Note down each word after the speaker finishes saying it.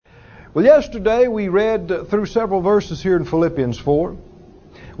Well, yesterday we read through several verses here in Philippians 4.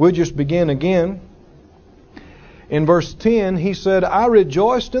 We'll just begin again. In verse 10, he said, I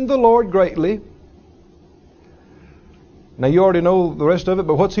rejoiced in the Lord greatly. Now you already know the rest of it,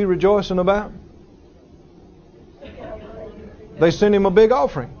 but what's he rejoicing about? They sent him a big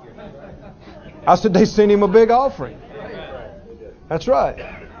offering. I said they sent him a big offering. That's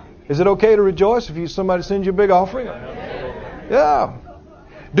right. Is it okay to rejoice if somebody sends you a big offering? Yeah.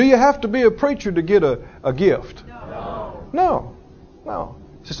 Do you have to be a preacher to get a gift? No.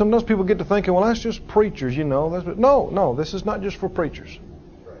 See, sometimes people get to thinking, well, that's just preachers, you know. No, this is not just for preachers.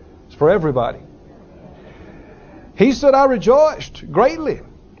 It's for everybody. He said, I rejoiced greatly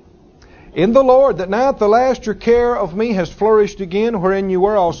in the Lord that now at the last your care of me has flourished again, wherein you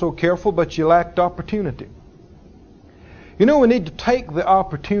were also careful, but you lacked opportunity. You know, we need to take the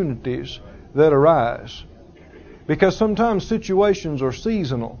opportunities that arise, because sometimes situations are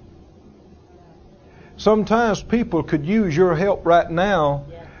seasonal. Sometimes people could use your help right now.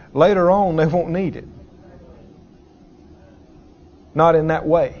 Later on, they won't need it. Not in that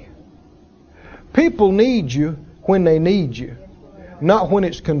way. People need you when they need you, not when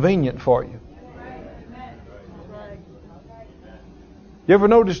it's convenient for you. You ever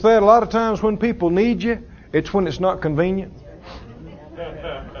notice that? A lot of times when people need you, it's when it's not convenient.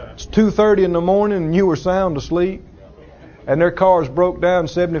 It's 2:30 in the morning and you were sound asleep, and their car's broke down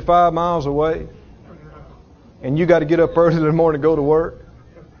 75 miles away, and you got to get up early in the morning to go to work.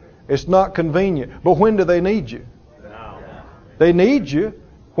 It's not convenient. But when do they need you? They need you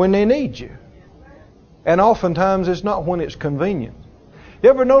when they need you. And oftentimes it's not when it's convenient. You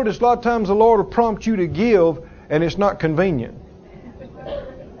ever notice a lot of times the Lord will prompt you to give and it's not convenient?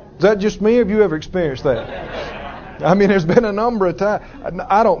 Is that just me, or have you ever experienced that? I mean, there's been a number of times.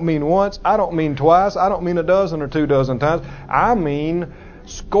 I don't mean once, I don't mean twice, I don't mean a dozen or 2 dozen times. I mean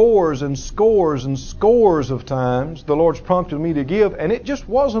scores and scores and scores of times the Lord's prompted me to give, and it just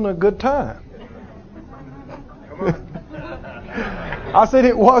wasn't a good time. I said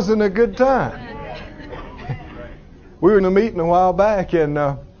it wasn't a good time. We were in a meeting a while back, and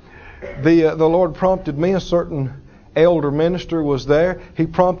the Lord prompted me. A certain elder minister was there. He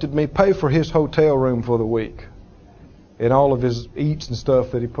prompted me pay for his hotel room for the week and all of his eats and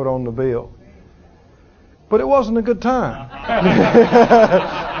stuff that he put on the bill. But it wasn't a good time.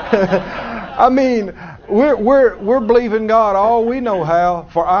 I mean, we're believing God all we know how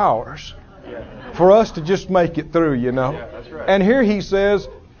for hours, for us to just make it through, you know. And here he says,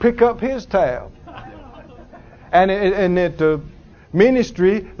 pick up his tab. And at the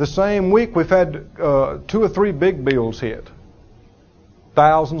ministry, the same week, we've had 2 or 3 big bills hit.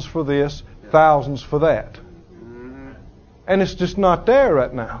 Thousands for this, thousands for that. And it's just not there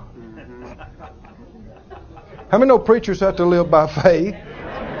right now. How many know preachers have to live by faith?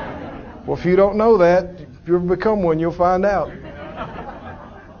 Well, if you don't know that, if you ever become one, you'll find out.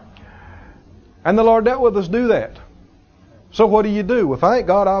 And the Lord let us do that. So what do? Well, thank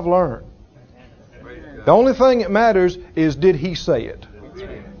God I've learned. The only thing that matters is, did He say it?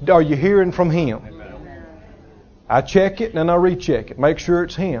 Are you hearing from Him? I check it and I recheck it. Make sure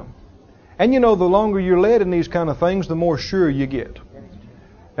it's Him. And you know, the longer you're led in these kind of things, the more sure you get.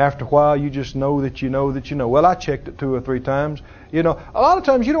 After a while, you just know that you know that you know. Well, I checked it 2 or 3 times. You know, a lot of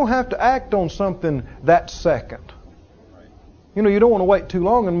times you don't have to act on something that second. You know, you don't want to wait too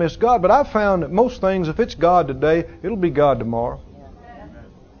long and miss God. But I've found that most things, if it's God today, it'll be God tomorrow.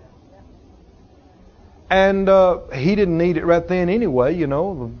 And He didn't need it right then anyway, you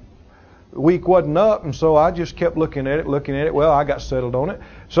know. The week wasn't up, and so I just kept looking at it. Well, I got settled on it.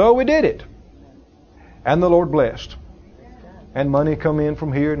 So we did it. And the Lord blessed. And money come in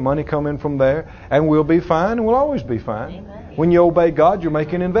from here and money come in from there. And we'll be fine, and we'll always be fine. Amen. When you obey God, you're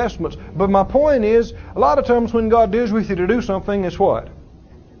making investments. But my point is, a lot of times when God deals with you to do something, it's what?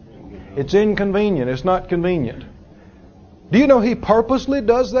 It's inconvenient. It's not convenient. Do you know He purposely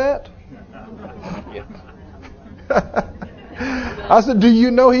does that? I said, do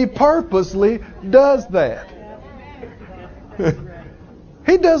you know He purposely does that?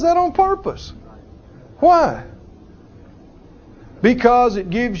 He does that on purpose. Why? Because it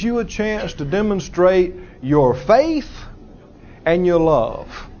gives you a chance to demonstrate your faith and your love.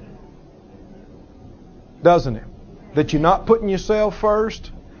 Doesn't it? That you're not putting yourself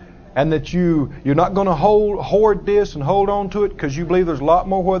first, and that you're not going to hoard this and hold on to it because you believe there's a lot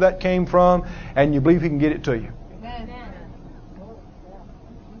more where that came from, and you believe He can get it to you.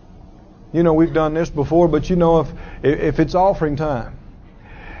 You know, we've done this before, but you know, if it's offering time,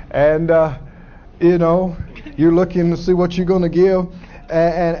 and you know, you're looking to see what you're going to give,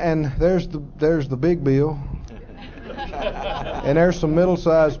 and there's the big bill, And there's some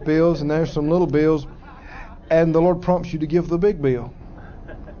middle-sized bills, and there's some little bills, and the Lord prompts you to give the big bill.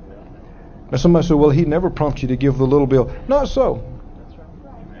 Now somebody said, well, He never prompts you to give the little bill. Not so.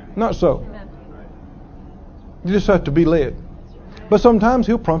 Not so. You just have to be led. But sometimes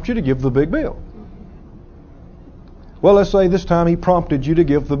He'll prompt you to give the big bill. Well, let's say this time He prompted you to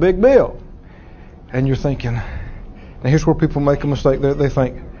give the big bill. And you're thinking, now here's where people make a mistake. They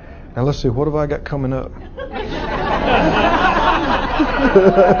think, now let's see, what have I got coming up?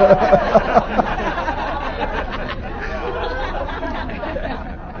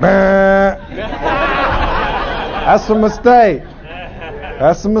 That's a mistake.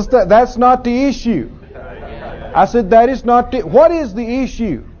 That's a mistake. That's not the issue. I said that is not the... What is the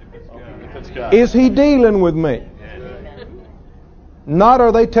issue? Is He dealing with me? Not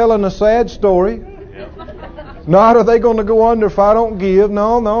are they telling a sad story. Not are they going to go under if I don't give.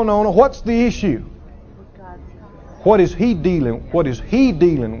 No. What's the issue? What is He dealing with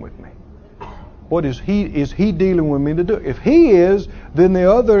me? Is He dealing with me to do? If He is, then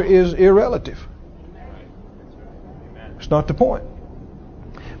the other is irrelative. It's not the point.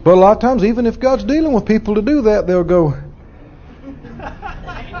 But a lot of times, even if God's dealing with people to do that, they'll go,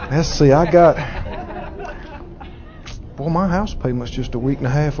 let's see, my house payment's just a week and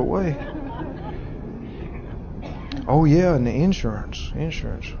a half away. Oh yeah, and the insurance.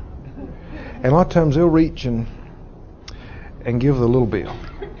 And a lot of times they'll reach and give the little bill.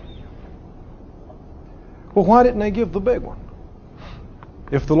 Well, why didn't they give the big one?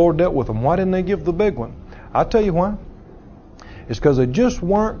 If the Lord dealt with them, why didn't they give the big one? I'll tell you why. It's because they just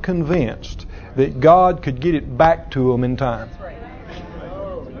weren't convinced that God could get it back to them in time.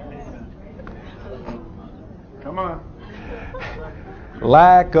 Come on.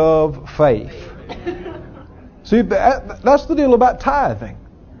 Lack of faith. See, that's the deal about tithing.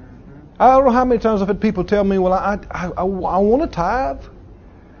 I don't know how many times I've had people tell me, well, I want to tithe.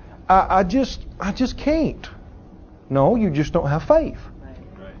 I just can't. No, you just don't have faith.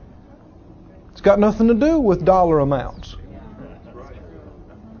 It's got nothing to do with dollar amounts.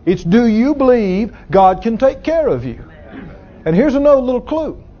 It's, do you believe God can take care of you? And here's another little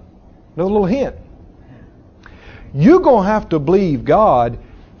clue, another little hint. You're going to have to believe God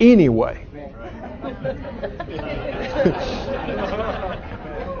anyway.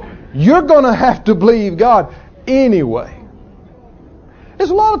 You're going to have to believe God anyway. There's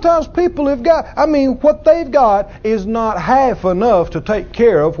a lot of times people have got, what they've got is not half enough to take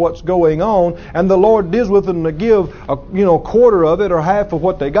care of what's going on, and the Lord deals with them to give a quarter of it or half of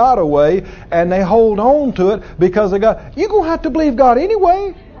what they got away, and they hold on to it because they got. You're going to have to believe God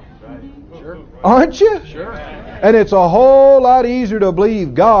anyway. Sure. Aren't you? Sure. And it's a whole lot easier to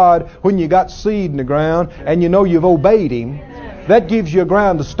believe God when you got seed in the ground and you know you've obeyed Him. That gives you a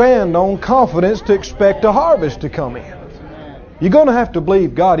ground to stand on, confidence to expect a harvest to come in. You're going to have to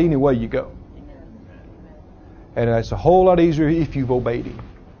believe God any way you go. And it's a whole lot easier if you've obeyed Him.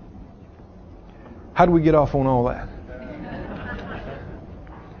 How do we get off on all that?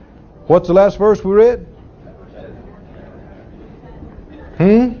 What's the last verse we read?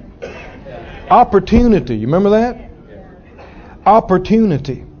 Opportunity. You remember that?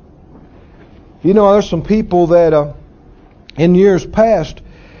 Opportunity. There's some people that in years past,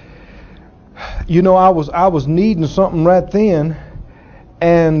 I was needing something right then,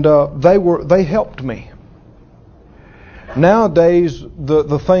 and they helped me. Nowadays,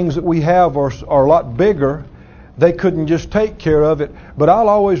 the things that we have are a lot bigger. They couldn't just take care of it, but I'll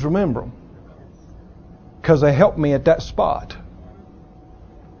always remember them because they helped me at that spot.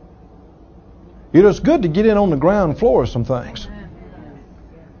 It's good to get in on the ground floor of some things.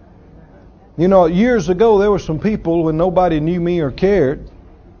 Years ago there were some people when nobody knew me or cared.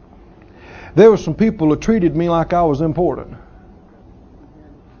 There were some people who treated me like I was important.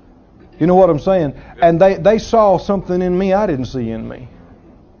 You know what I'm saying? And they saw something in me I didn't see in me.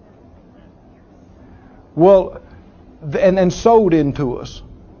 Well, and sowed into us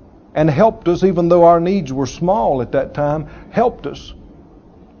and helped us, even though our needs were small at that time, helped us.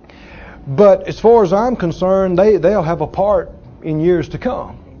 But as far as I'm concerned, they'll have a part in years to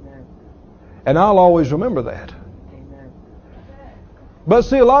come. And I'll always remember that. But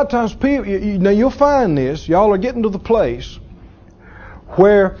see, a lot of times people, you'll find this, y'all are getting to the place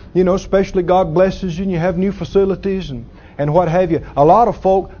where, especially God blesses you and you have new facilities and what have you. A lot of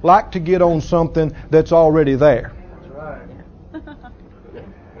folk like to get on something that's already there. That's right.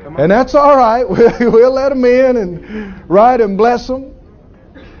 And that's all right. We'll let them in and bless them.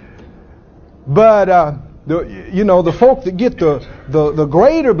 But the folk that get the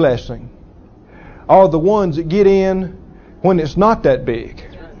greater blessing are the ones that get in when it's not that big.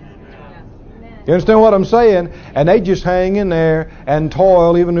 You understand what I'm saying? And they just hang in there and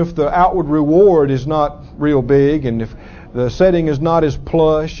toil even if the outward reward is not real big and if the setting is not as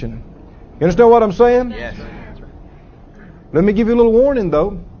plush. And you understand what I'm saying? Yes. Let me give you a little warning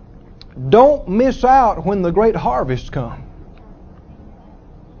though. Don't miss out when the great harvest comes.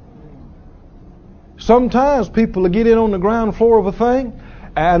 Sometimes people will get in on the ground floor of a thing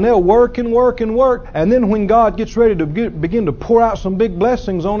and they'll work and work and work, and then when God gets ready to begin to pour out some big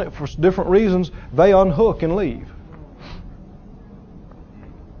blessings on it for different reasons, they unhook and leave.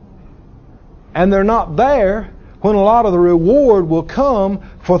 And they're not there when a lot of the reward will come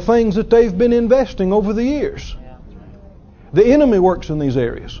for things that they've been investing over the years. The enemy works in these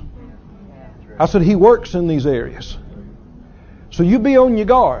areas. I said he works in these areas. So you be on your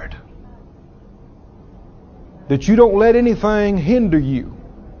guard that you don't let anything hinder you.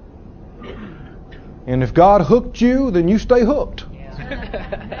 And if God hooked you, then you stay hooked.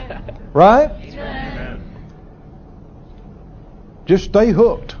 Right? Just stay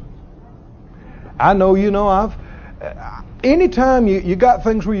hooked. I know, anytime you got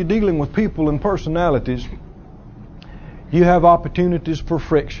things where you're dealing with people and personalities, you have opportunities for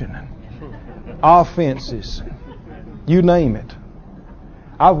friction, offenses, you name it.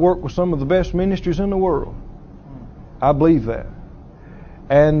 I've worked with some of the best ministries in the world. I believe that.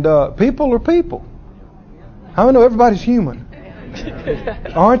 And people are people. How many know everybody's human?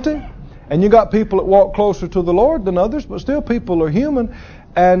 Aren't they? And you got people that walk closer to the Lord than others, but still people are human.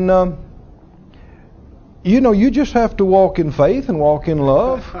 And you just have to walk in faith and walk in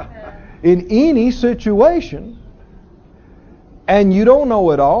love in any situation. And you don't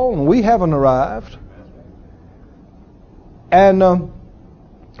know it all, and we haven't arrived. And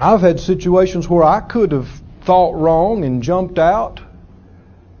I've had situations where I could have thought wrong and jumped out.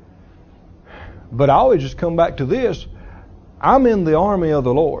 But I always just come back to this. I'm in the army of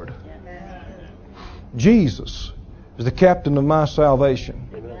the Lord. Jesus is the captain of my salvation.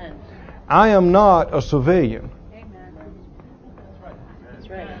 Amen. I am not a civilian. That's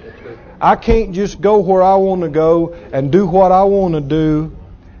right. I can't just go where I want to go and do what I want to do.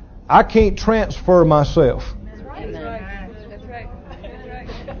 I can't transfer myself. That's right. That's right.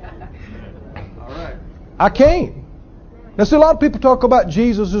 All right. I can't. Now, see, a lot of people talk about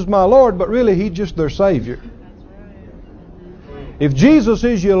Jesus as my Lord, but really He's just their Savior. If Jesus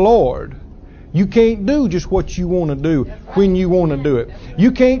is your Lord, you can't do just what you want to do when you want to do it.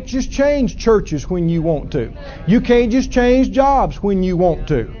 You can't just change churches when you want to. You can't just change jobs when you want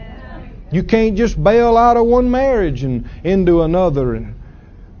to. You can't just bail out of one marriage and into another. And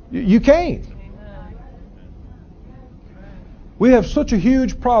you can't. We have such a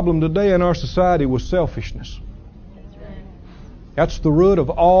huge problem today in our society with selfishness. That's the root of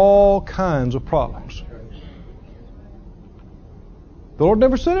all kinds of problems. The Lord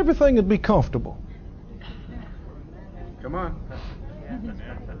never said everything would be comfortable. Come on.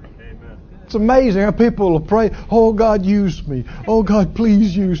 It's amazing how people will pray, oh God, use me. Oh God,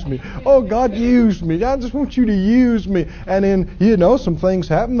 please use me. Oh God, use me. I just want you to use me. And then, some things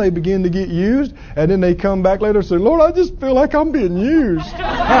happen. They begin to get used. And then they come back later and say, Lord, I just feel like I'm being used.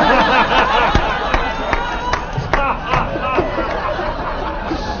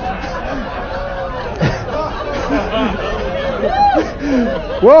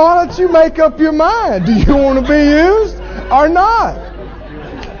 Well, why don't you make up your mind? Do you want to be used or not?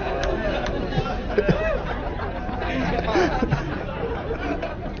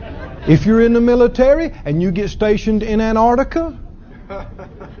 If you're in the military and you get stationed in Antarctica,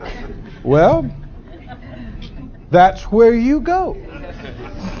 well, that's where you go.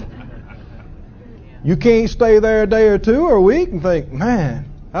 You can't stay there a day or two or a week and think,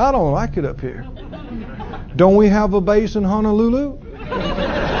 man, I don't like it up here. Don't we have a base in Honolulu?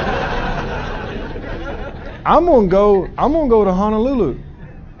 I'm gonna go to Honolulu.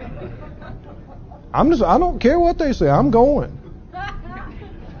 I don't care what they say. I'm going.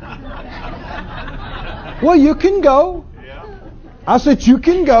 Well, you can go. I said you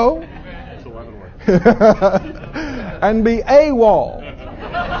can go. And be AWOL.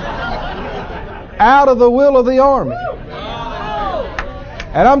 Out of the will of the army.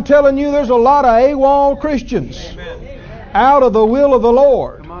 And I'm telling you, there's a lot of AWOL Christians. Out of the will of the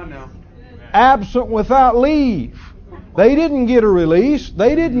Lord. Come on now. Absent without leave. They didn't get a release.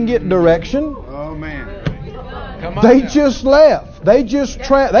 They didn't get direction. Oh man. They just left. They just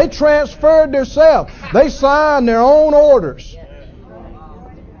they transferred themselves. They signed their own orders.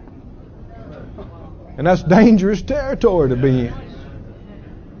 And that's dangerous territory to be in.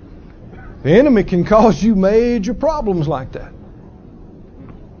 The enemy can cause you major problems like that.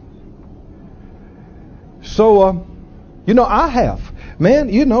 So, I have. Man,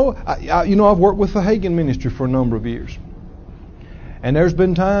 I've worked with the Hagin ministry for a number of years. And there's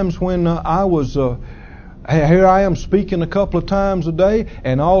been times when I was... here I am speaking a couple of times a day,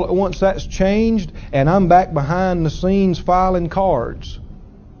 and all at once that's changed, and I'm back behind the scenes filing cards.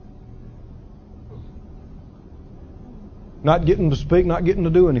 Not getting to speak, not getting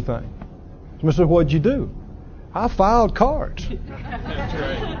to do anything. Somebody said, "What'd you do?" "I filed cards." That's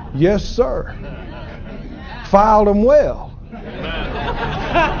right. "Yes, sir." Filed them well. That's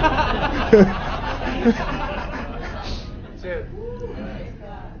it.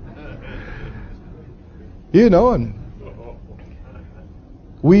 And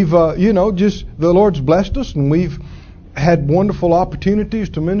we've, just the Lord's blessed us, and we've had wonderful opportunities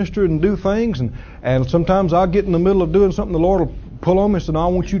to minister and do things, and sometimes I'll get in the middle of doing something, the Lord will pull on me and say, "I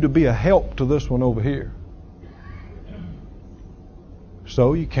want you to be a help to this one over here."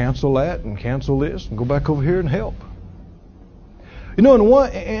 So you cancel that and cancel this and go back over here and help.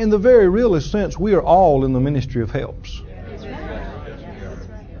 In the very realest sense, we are all in the ministry of helps.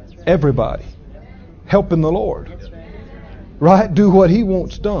 Everybody. Helping the Lord. Right? Do what He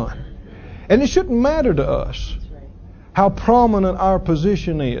wants done. And it shouldn't matter to us how prominent our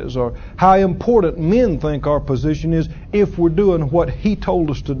position is or how important men think our position is if we're doing what He told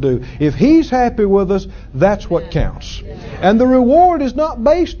us to do. If He's happy with us, that's what counts. And the reward is not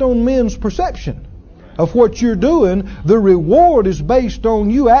based on men's perception of what you're doing. The reward is based on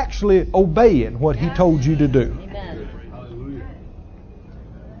you actually obeying what He told you to do.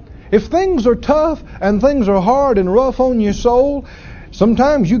 If things are tough and things are hard and rough on your soul,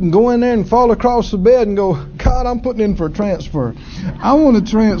 sometimes you can go in there and fall across the bed and go, "God, I'm putting in for a transfer. I want a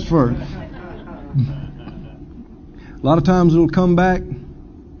transfer." A lot of times it'll come back,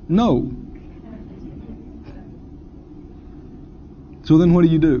 "No." So then what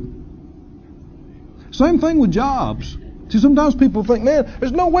do? Same thing with jobs. See, sometimes people think, "Man,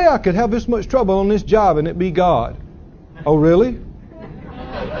 there's no way I could have this much trouble on this job and it be God." Oh, really?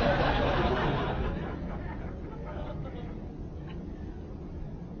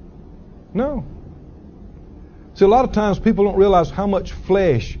 No. See, a lot of times people don't realize how much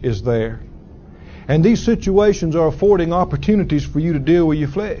flesh is there. And these situations are affording opportunities for you to deal with your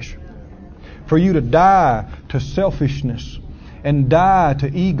flesh. For you to die to selfishness and die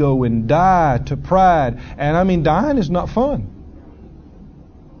to ego and die to pride. And dying is not fun.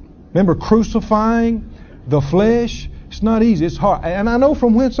 Remember, crucifying the flesh, it's not easy, it's hard. And I know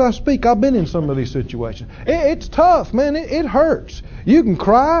from whence I speak, I've been in some of these situations. It's tough, man. It hurts. You can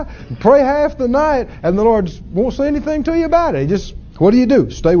cry and pray half the night, and the Lord won't say anything to you about it. Just, what do?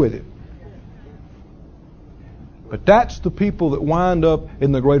 Stay with it. But that's the people that wind up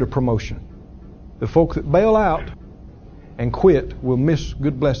in the greater promotion. The folk that bail out and quit will miss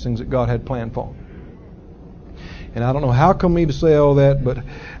good blessings that God had planned for them. And I don't know how come me to say all that, but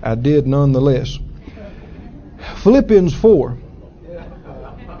I did nonetheless. Philippians 4.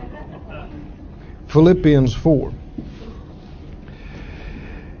 Philippians 4.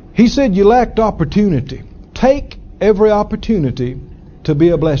 He said you lacked opportunity. Take every opportunity to be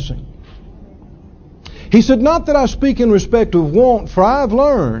a blessing. He said, "Not that I speak in respect of want, for I've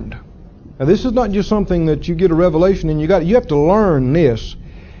learned." Now this is not just something that you get a revelation and you have to learn this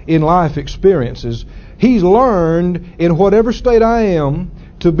in life experiences. He's learned in whatever state I am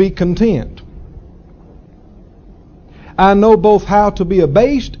to be content. "I know both how to be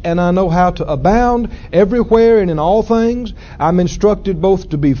abased and I know how to abound everywhere and in all things. I'm instructed both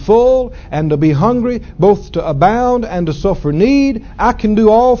to be full and to be hungry, both to abound and to suffer need. I can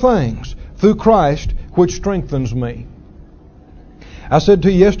do all things through Christ which strengthens me." I said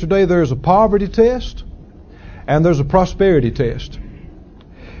to you yesterday, there's a poverty test and there's a prosperity test.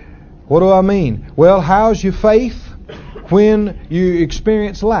 What do I mean? Well, how's your faith when you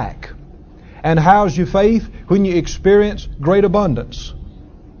experience lack? And how's your faith when you experience great abundance?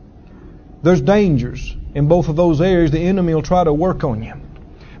 There's dangers in both of those areas. The enemy will try to work on you.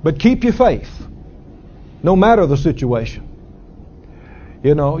 But keep your faith, no matter the situation.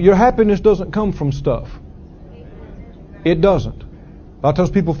 Your happiness doesn't come from stuff. It doesn't. A lot of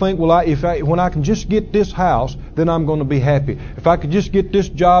times people think, well, when I can just get this house, then I'm going to be happy. If I could just get this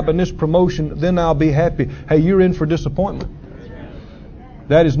job and this promotion, then I'll be happy. Hey, you're in for disappointment.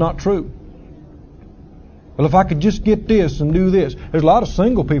 That is not true. Well, if I could just get this and do this. There's a lot of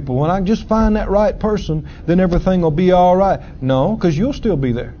single people. When I just find that right person, then everything will be all right. No, because you'll still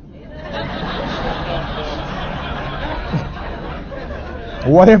be there.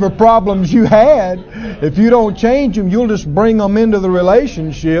 Whatever problems you had, if you don't change them, you'll just bring them into the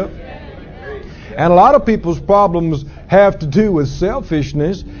relationship. And a lot of people's problems have to do with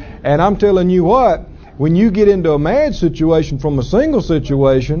selfishness. And I'm telling you what, when you get into a marriage situation from a single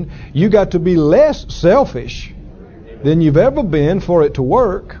situation, you got to be less selfish than you've ever been for it to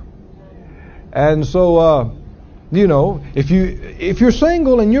work. And so, if you're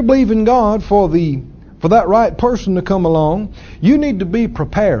single and you're believing God for that right person to come along, you need to be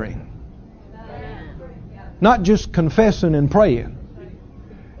preparing. Not just confessing and praying.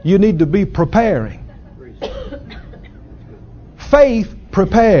 You need to be preparing. Faith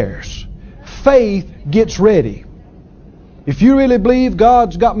prepares. Faith gets ready. If you really believe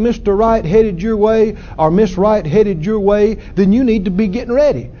God's got Mr. Right headed your way or Miss Right headed your way, then you need to be getting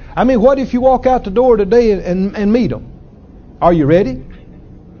ready. I mean, what if you walk out the door today and meet them? Are you ready?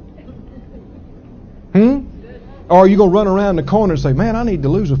 Or are you going to run around the corner and say, man, I need to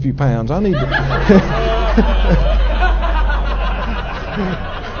lose a few pounds. I need to...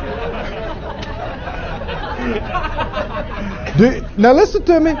 Now listen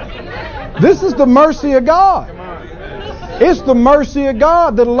to me. This is the mercy of God. It's the mercy of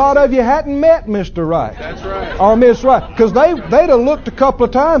God that a lot of you hadn't met Mr. Right. That's right. Or Miss Right. Because they'd have looked a couple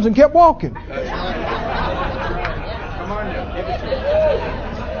of times and kept walking. That's right. Come on now. Give it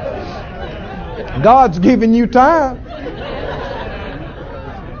to God's giving you time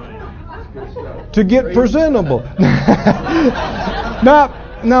to get presentable. Now,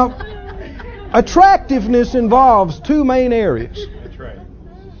 attractiveness involves two main areas. That's right.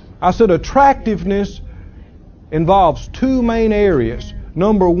 I said attractiveness involves two main areas.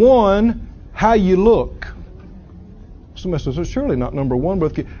 Number one, how you look. Somebody says, surely not number one,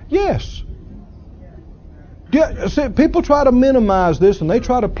 but yes. Yeah, see, people try to minimize this and they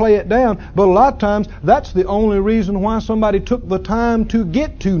try to play it down, but a lot of times that's the only reason why somebody took the time to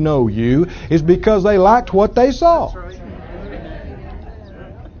get to know you is because they liked what they saw. That's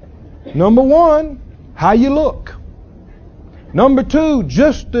right. Number one, how you look. Number two,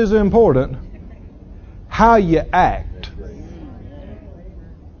 just as important, how you act.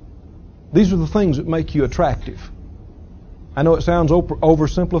 These are the things that make you attractive. I know it sounds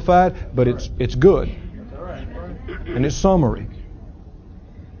oversimplified, but it's good. And it's summary.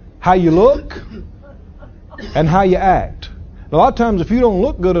 How you look and how you act. A lot of times if you don't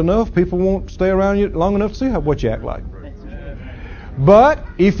look good enough, people won't stay around you long enough to see what you act like. But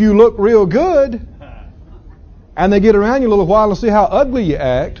if you look real good and they get around you a little while and see how ugly you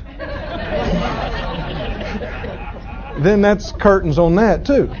act, then that's curtains on that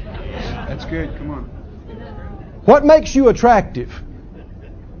too. That's good. Come on. What makes you attractive?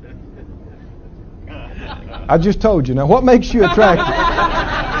 I just told you. Now, what makes you attractive?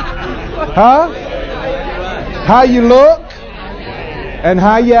 Huh? How you look and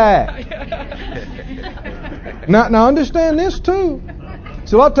how you act. Now understand this too.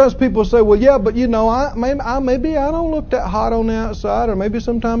 So a lot of times people say, well, yeah, but maybe I don't look that hot on the outside, or maybe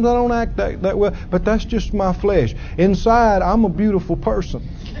sometimes I don't act that well, but that's just my flesh. Inside, I'm a beautiful person.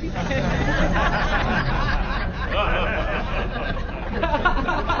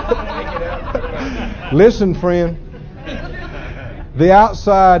 Listen, friend. The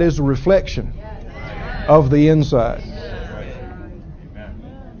outside is a reflection of the inside.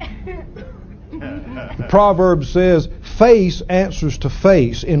 The proverb says, face answers to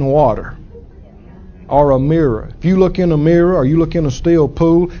face in water or a mirror. If you look in a mirror or you look in a still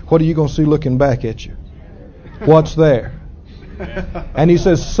pool, what are you going to see looking back at you? What's there? And he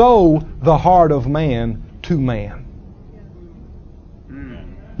says, so the heart of man to man.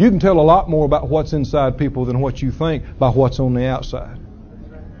 You can tell a lot more about what's inside people than what you think by what's on the outside.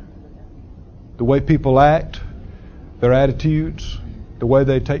 The way people act, their attitudes, the way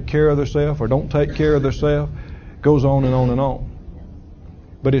they take care of themselves or don't take care of themselves, goes on and on and on.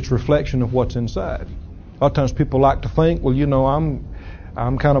 But it's a reflection of what's inside. A lot of times people like to think, well,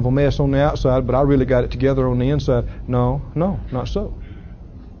 I'm kind of a mess on the outside, but I really got it together on the inside. No, not so.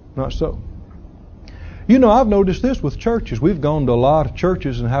 Not so. I've noticed this with churches. We've gone to a lot of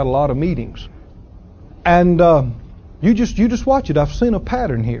churches and had a lot of meetings. And you just watch it. I've seen a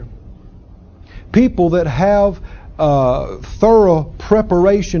pattern here. People that have thorough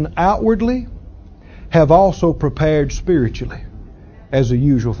preparation outwardly have also prepared spiritually as a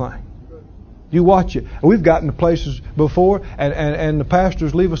usual thing. You watch it. We've gotten to places before and the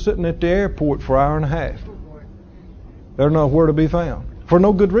pastors leave us sitting at the airport for an hour and a half. They're nowhere to be found. For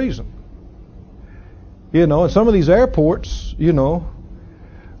no good reason. And some of these airports,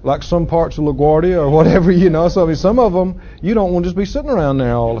 like some parts of LaGuardia or whatever, some of them, you don't want to just be sitting around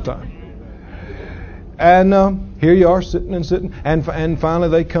there all the time. And here you are sitting, and finally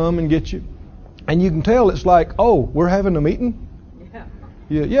they come and get you. And you can tell it's like, oh, we're having a meeting?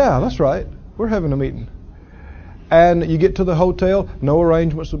 Yeah, that's right. We're having a meeting. And you get to the hotel, no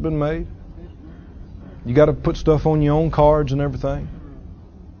arrangements have been made. You got to put stuff on your own cards and everything.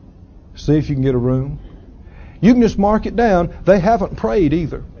 See if you can get a room. You can just mark it down. They haven't prayed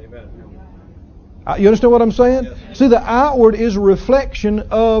either. You understand what I'm saying? Yes. See, the outward is a reflection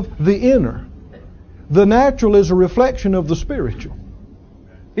of the inner. The natural is a reflection of the spiritual.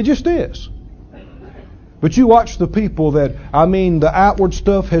 It just is. But you watch the people that, the outward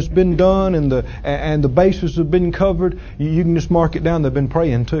stuff has been done and the bases have been covered. You can just mark it down. They've been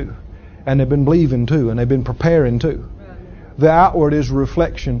praying too. And they've been believing too. And they've been preparing too. The outward is a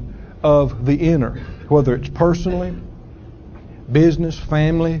reflection of the inner. Whether it's personally, business,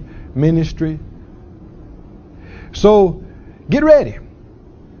 family, ministry. So, get ready.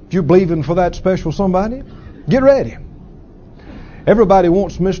 If you're believing for that special somebody, get ready. Everybody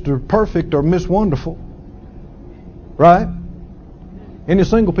wants Mr. Perfect or Miss Wonderful. Right? Any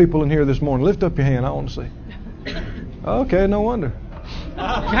single people in here this morning? Lift up your hand. I want to see. Okay, no wonder. A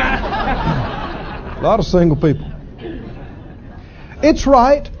lot of single people. It's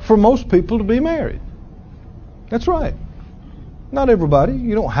right for most people to be married. That's right. Not everybody.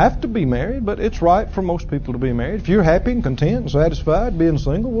 You don't have to be married, but it's right for most people to be married. If you're happy and content and satisfied being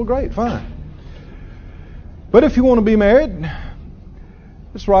single, well, great, fine. But if you want to be married,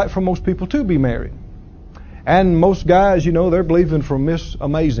 it's right for most people to be married. And most guys, they're believing for Miss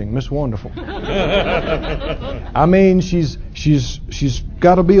Amazing, Miss Wonderful. She's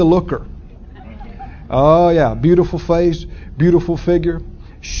got to be a looker. Oh yeah, beautiful face, beautiful figure,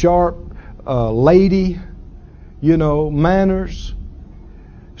 sharp lady. Manners,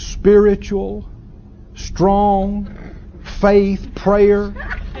 spiritual, strong, faith, prayer.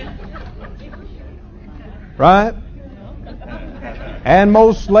 Right? And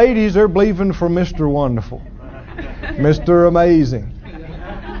most ladies are believing for Mr. Wonderful, Mr. Amazing,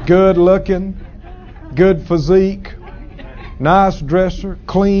 good looking, good physique, nice dresser,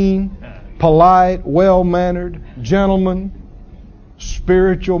 clean, polite, well-mannered, gentleman,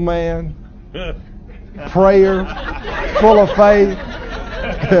 spiritual man, prayer, full of faith.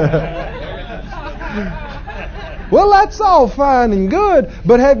 Well, that's all fine and good,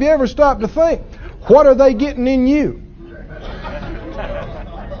 but have you ever stopped to think, what are they getting in you?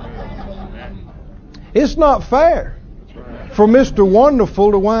 It's not fair for Mr.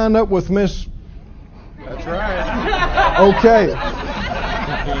 Wonderful to wind up with Miss... That's right. Okay.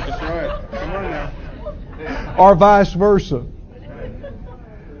 That's right. Come on now. Or vice versa.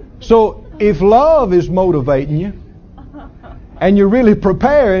 So, if love is motivating you, and you're really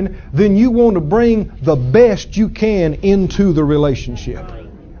preparing, then you want to bring the best you can into the relationship.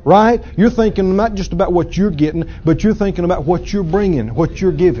 Right? You're thinking not just about what you're getting, but you're thinking about what you're bringing, what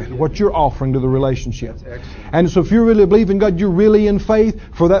you're giving, what you're offering to the relationship. And so if you really believe in God, you're really in faith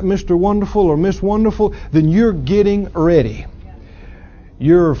for that Mr. Wonderful or Miss Wonderful, then you're getting ready.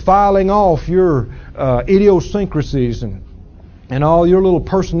 You're filing off your idiosyncrasies and all your little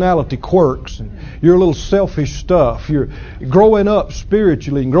personality quirks and your little selfish stuff. You're growing up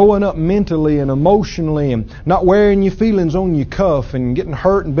spiritually and growing up mentally and emotionally and not wearing your feelings on your cuff and getting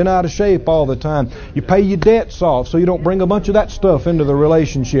hurt and been out of shape all the time. You pay your debts off so you don't bring a bunch of that stuff into the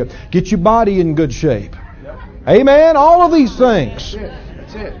relationship. Get your body in good shape. Amen? All of these things.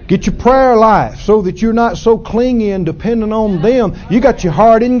 That's it. Get your prayer life so that you're not so clingy and dependent on them. You got your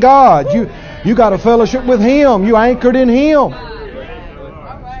heart in God. You got a fellowship with Him. You anchored in Him.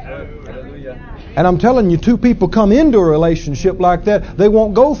 And I'm telling you, two people come into a relationship like that, they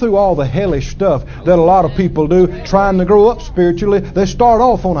won't go through all the hellish stuff that a lot of people do trying to grow up spiritually. They start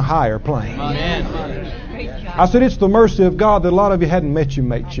off on a higher plane. Amen. I said it's the mercy of God that a lot of you hadn't met your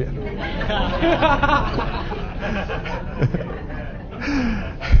mate yet.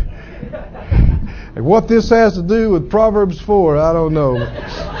 And what this has to do with Proverbs 4, I don't know.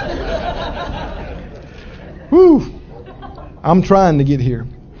 Whew. I'm trying to get here.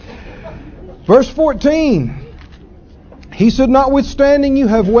 Verse 14, he said, notwithstanding you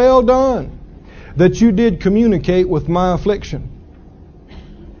have well done, that you did communicate with my affliction.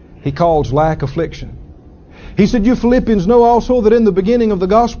 He calls lack affliction. He said, you Philippians know also that in the beginning of the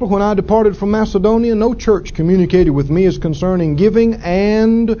gospel, when I departed from Macedonia, no church communicated with me as concerning giving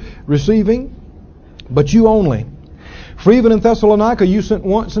and receiving, but you only. For even in Thessalonica you sent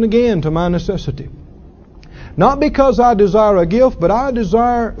once and again to my necessity. Not because I desire a gift, but I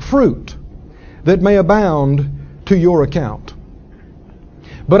desire fruit that may abound to your account.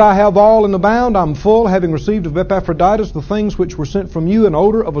 But I have all and abound, I'm full, having received of Epaphroditus the things which were sent from you, an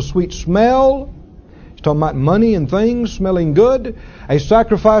odor of a sweet smell. He's talking about money and things smelling good, a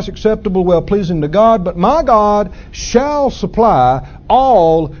sacrifice acceptable, well-pleasing to God. But my God shall supply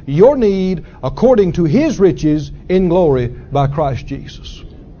all your need according to His riches in glory by Christ Jesus.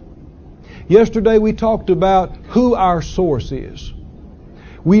 Yesterday we talked about who our source is.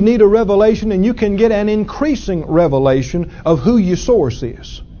 We need a revelation, and you can get an increasing revelation of who your source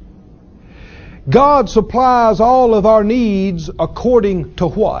is. God supplies all of our needs according to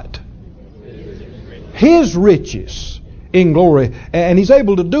what? His riches in glory. And He's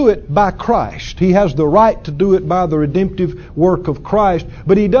able to do it by Christ. He has the right to do it by the redemptive work of Christ,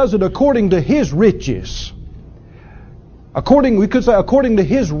 but He does it according to His riches. We could say according to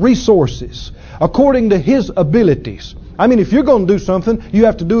His resources, according to His abilities. I mean, if you're going to do something, you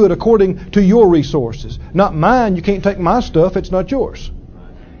have to do it according to your resources. Not mine. You can't take my stuff. It's not yours.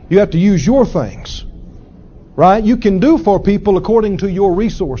 You have to use your things. Right? You can do for people according to your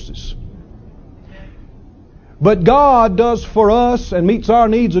resources. But God does for us and meets our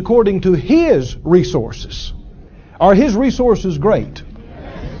needs according to His resources. Are His resources great?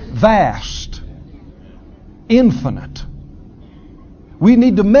 Vast. Infinite. We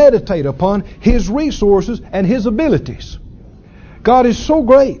need to meditate upon His resources and His abilities. God is so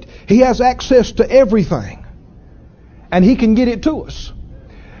great. He has access to everything. And He can get it to us.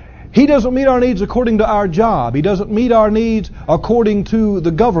 He doesn't meet our needs according to our job. He doesn't meet our needs according to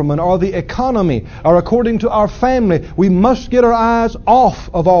the government or the economy or according to our family. We must get our eyes off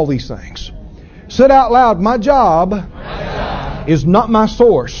of all these things. Say it out loud. My job is not my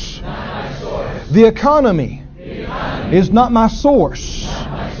source. The economy is not my source.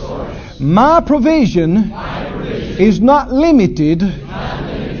 My provision is not limited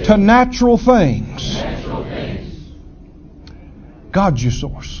to natural things. God's your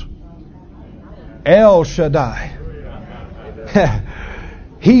source. El Shaddai.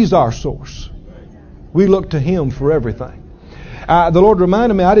 He's our source. We look to Him for everything. The Lord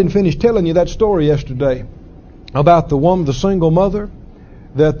reminded me, I didn't finish telling you that story yesterday about the single mother,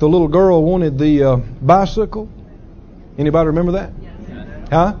 that the little girl wanted the bicycle. Anybody remember that? Yes.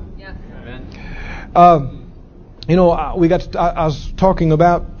 Huh? Yes. I was talking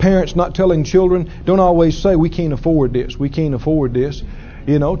about parents not telling children, don't always say, we can't afford this, we can't afford this.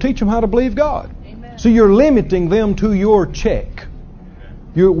 Teach them how to believe God. Amen. So you're limiting them to your check.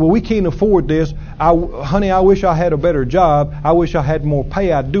 We can't afford this. Honey, I wish I had a better job. I wish I had more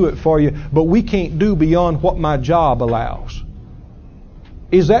pay. I'd do it for you. But we can't do beyond what my job allows.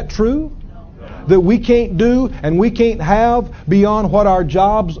 Is that true? That we can't do and we can't have beyond what our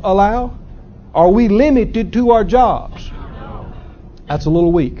jobs allow? Are we limited to our jobs? That's a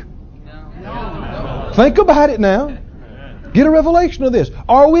little weak. Think about it now. Get a revelation of this.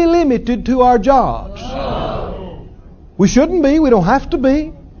 Are we limited to our jobs? We shouldn't be. We don't have to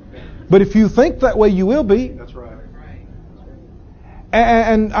be. But if you think that way, you will be. That's right.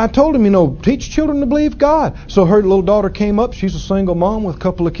 And I told him, teach children to believe God. So her little daughter came up. She's a single mom with a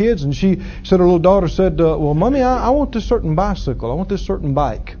couple of kids. And she said, her little daughter said, well, Mommy, I want this certain bicycle. I want this certain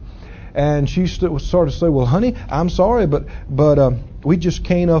bike. And she started to say, well, honey, I'm sorry, but we just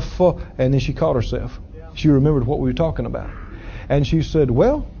can't afford. And then she caught herself. She remembered what we were talking about. And she said,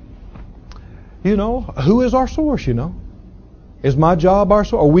 well, who is our source, Is my job our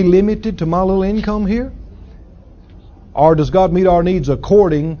source? Are we limited to my little income here? Or does God meet our needs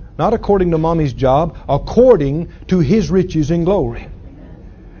not according to Mommy's job, according to His riches in glory?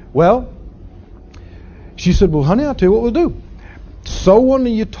 Well, she said, well, honey, I'll tell you what we'll do. Sow one of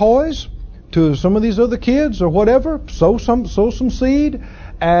your toys to some of these other kids or whatever. Sow some seed,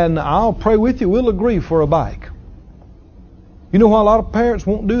 and I'll pray with you. We'll agree for a bike. You know why a lot of parents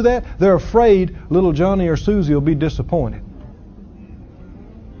won't do that? They're afraid little Johnny or Susie will be disappointed.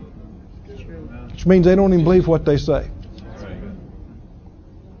 Which means they don't even believe what they say.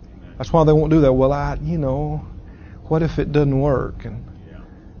 That's why they won't do that. Well, what if it doesn't work? And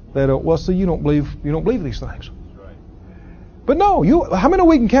they don't. Well, see, you don't believe these things. But no, how many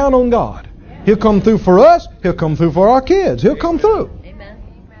we can count on God? He'll come through for us. He'll come through for our kids. He'll come through. Amen.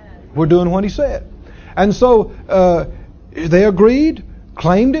 We're doing what He said. And so they agreed,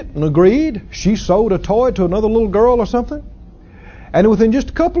 claimed it, and agreed. She sold a toy to another little girl or something. And within just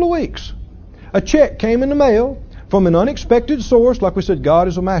a couple of weeks, a check came in the mail from an unexpected source. Like we said, God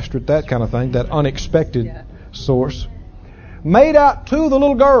is a master at that kind of thing, that unexpected source. Made out to the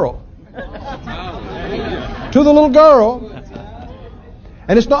little girl. To the little girl.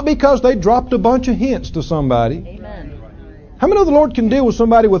 And it's not because they dropped a bunch of hints to somebody. Amen. How many know the Lord can deal with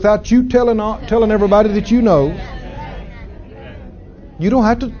somebody without you telling everybody that you know? You don't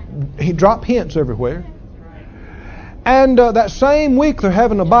have to drop hints everywhere. And that same week they're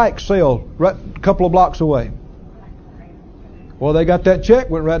having a bike sale right a couple of blocks away. Well, they got that check,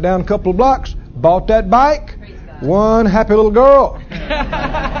 went right down a couple of blocks, bought that bike. One happy little girl.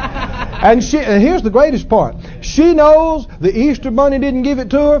 And here's the greatest part. She knows the Easter Bunny didn't give it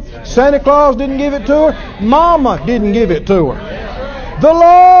to her. Santa Claus didn't give it to her. Mama didn't give it to her. The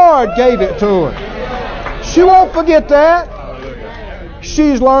Lord gave it to her. She won't forget that.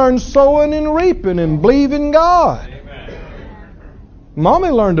 She's learned sowing and reaping and believing God. Mommy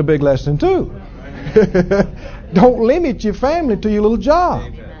learned a big lesson too. Don't limit your family to your little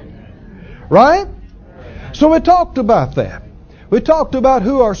job. Right? So we talked about that. We talked about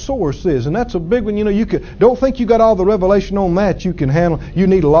who our source is, and that's a big one. Don't think you got all the revelation on that you can handle. You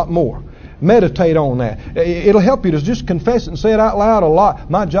need a lot more. Meditate on that. It'll help you to just confess it and say it out loud a lot.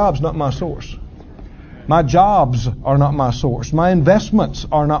 My job's not my source. My jobs are not my source. My investments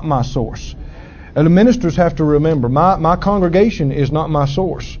are not my source. And the ministers have to remember, my congregation is not my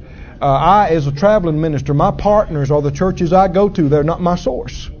source. I, as a traveling minister, my partners or the churches I go to, they're not my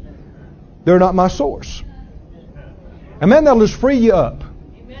source. They're not my source. And man, that'll just free you up.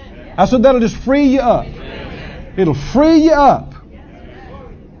 I said that'll just free you up. It'll free you up.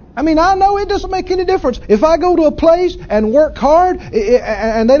 I mean, I know it doesn't make any difference. If I go to a place and work hard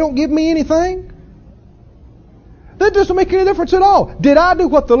and they don't give me anything, that doesn't make any difference at all. Did I do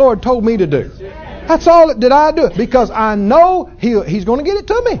what the Lord told me to do? That's all. Did I do it? Because I know He's going to get it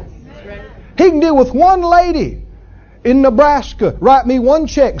to me. He can deal with one lady in Nebraska, write me one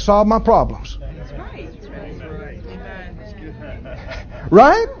check and solve my problems.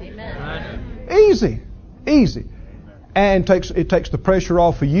 Right? Easy. And it takes the pressure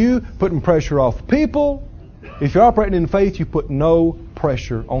off of you, putting pressure off people. If you're operating in faith, you put no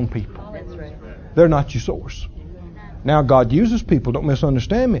pressure on people. They're not your source. Now, God uses people, don't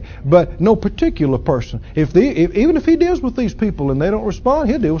misunderstand me, but no particular person. Even if He deals with these people and they don't respond,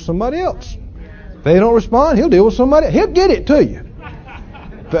 He'll deal with somebody else. If they don't respond, He'll deal with somebody else. He'll get it to you.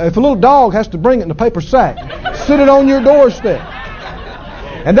 If a little dog has to bring it in a paper sack, sit it on your doorstep.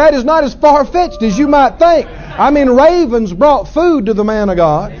 And that is not as far-fetched as you might think. I mean, ravens brought food to the man of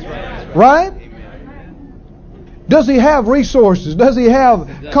God. Right? Does he have resources? Does he have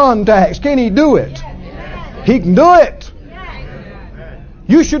contacts? Can he do it? He can do it.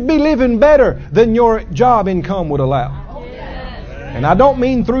 You should be living better than your job income would allow. And I don't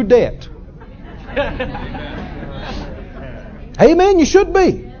mean through debt. Amen. You should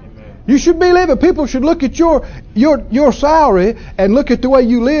be. You should be living. People should look at your salary and look at the way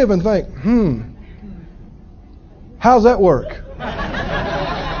you live and think, how's that work?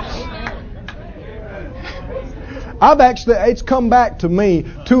 It's come back to me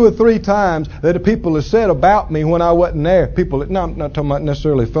 2 or 3 times that the people have said about me when I wasn't there. I'm not talking about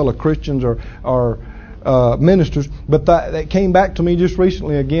necessarily fellow Christians or ministers, but that came back to me just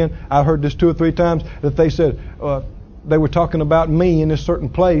recently again. I heard this 2 or 3 times that they said they were talking about me in this certain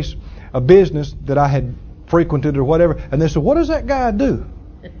place, a business that I had frequented or whatever, and they said, "What does that guy do?"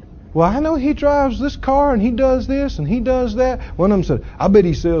 Well, I know he drives this car and he does this and he does that. One of them said, "I bet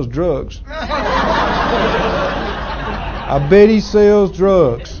he sells drugs." I bet he sells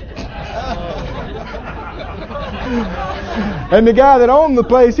drugs. And the guy that owned the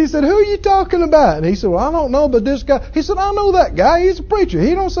place, he said, "Who are you talking about?" And he said, "Well, I don't know, but this guy." He said, "I know that guy. He's a preacher.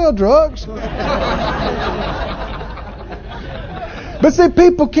 He don't sell drugs." But see,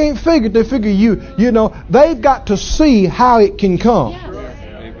 people can't figure. They figure they've got to see how it can come.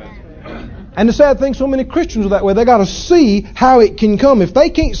 And the sad thing, so many Christians are that way. They got to see how it can come. If they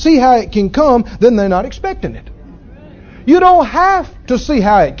can't see how it can come, then they're not expecting it. You don't have to see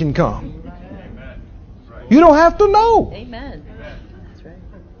how it can come. You don't have to know. Amen. That's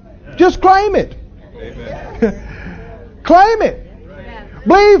right. Just claim it. Claim it.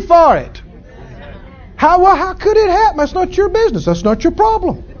 Believe for it. How could it happen? That's not your business. That's not your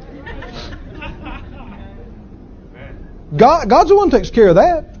problem. God's the one who takes care of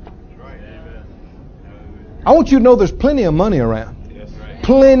that. I want you to know there's plenty of money around.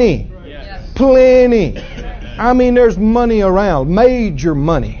 Plenty. Plenty. I mean, there's money around. Major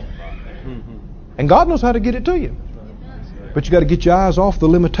money. And God knows how to get it to you. But you got to get your eyes off the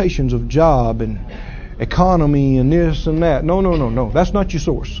limitations of job and economy and this and that. No. That's not your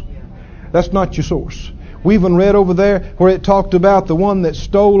source. That's not your source. We even read over there where it talked about the one that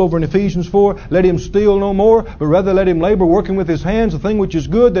stole over in Ephesians 4. Let him steal no more, but rather let him labor, working with his hands, the thing which is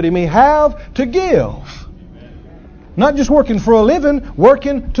good, that he may have to give. Not just working for a living,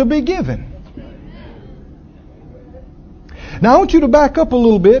 working to be given. Now I want you to back up a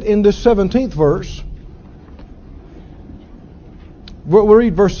little bit in this 17th verse. We'll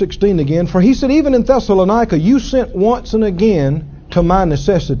read verse 16 again. For he said, even in Thessalonica you sent once and again to my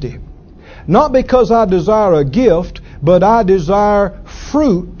necessity. Not because I desire a gift, but I desire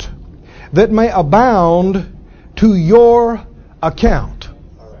fruit that may abound to your account.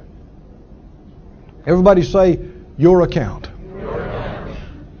 Everybody say, your account.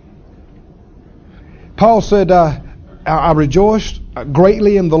 Paul said, I rejoiced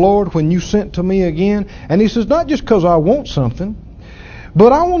greatly in the Lord when you sent to me again. And he says, not just because I want something,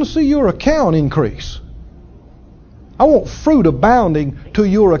 but I want to see your account increase. I want fruit abounding to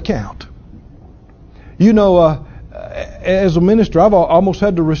your account. You know, as a minister, I've almost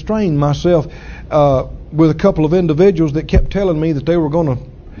had to restrain myself with a couple of individuals that kept telling me that they were going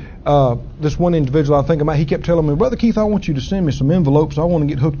to, this one individual I'm thinking about, he kept telling me, Brother Keith, I want you to send me some envelopes. I want to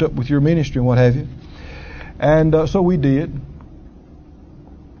get hooked up with your ministry and what have you. And so we did.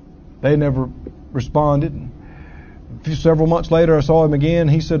 They never responded. Several months later, I saw him again.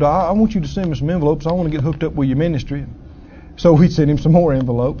 He said, I want you to send me some envelopes. I want to get hooked up with your ministry. So we sent him some more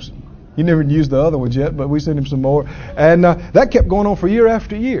envelopes. He never used the other ones yet, but we sent him some more. And that kept going on for year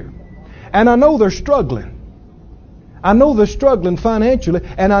after year. And I know they're struggling. I know they're struggling financially.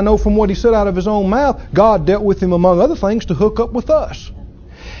 And I know from what he said out of his own mouth, God dealt with him, among other things, to hook up with us.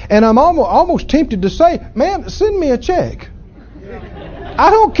 And I'm almost tempted to say, man, send me a check. I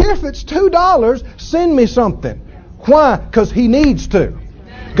don't care if it's $2. Send me something. Why? Because he needs to.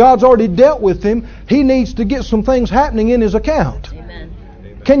 God's already dealt with him. He needs to get some things happening in his account.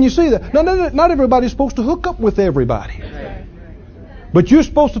 Amen. Can you see that? Not everybody's supposed to hook up with everybody. But you're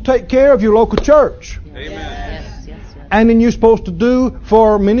supposed to take care of your local church. Amen. And then you're supposed to do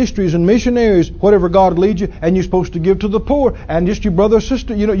for ministries and missionaries whatever God leads you, and you're supposed to give to the poor and just your brother or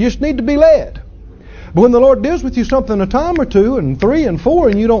sister. You just need to be led. But when the Lord deals with you something a time or two and 3 and 4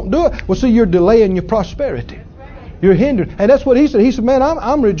 and you don't do it, well, see, you're delaying your prosperity. You're hindered. And that's what he said. He said, man,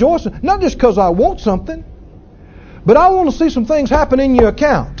 I'm rejoicing, not just because I want something, but I want to see some things happen in your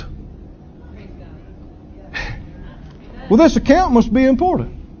account. Well, this account must be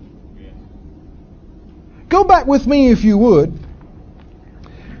important. Go back with me, if you would,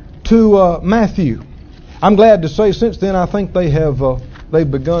 to Matthew. I'm glad to say since then I think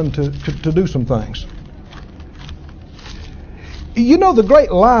they've begun to do some things. You know, the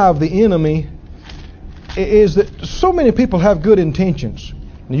great lie of the enemy is that so many people have good intentions.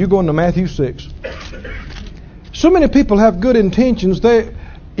 Now you're going to Matthew 6. So many people have good intentions.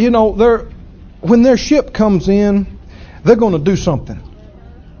 When their ship comes in, they're going to do something.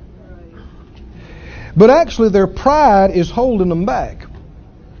 But actually their pride is holding them back.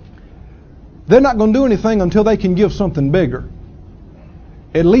 They're not going to do anything until they can give something bigger.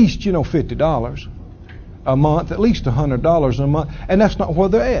 At least, $50 a month, at least $100 a month. And that's not where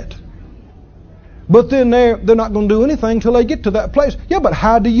they're at. But then they're not going to do anything until they get to that place. Yeah, but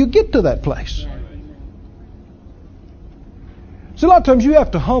how do you get to that place? See, a lot of times you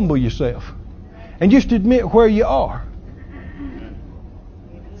have to humble yourself and just admit where you are.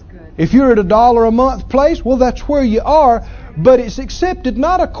 If you're at $1 a month place, well, that's where you are. But it's accepted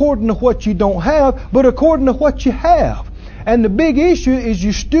not according to what you don't have, but according to what you have. And the big issue is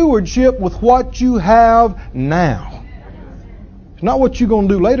your stewardship with what you have now. It's not what you're going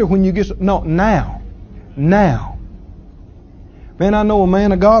to do later when you get... No, now. Now. Man, I know a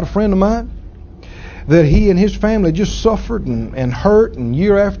man of God, a friend of mine, that he and his family just suffered and hurt, and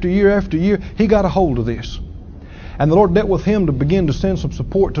year after year after year, he got a hold of this. And the Lord dealt with him to begin to send some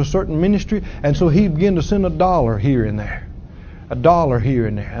support to a certain ministry, and so he began to send $1 here and there. $1 here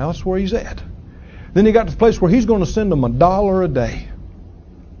and there. That's where he's at. Then he got to the place where he's going to send them $1 a day.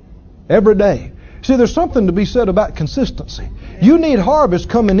 Every day. See, there's something to be said about consistency. You need harvest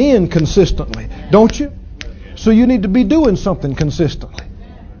coming in consistently, don't you? So you need to be doing something consistently.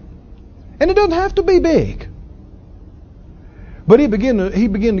 And it doesn't have to be big. But he began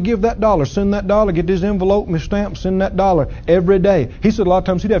to give that $1, send that $1, get his envelope and his stamp, send that $1 every day. He said a lot of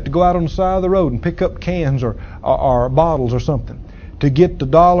times he'd have to go out on the side of the road and pick up cans or bottles or something to get the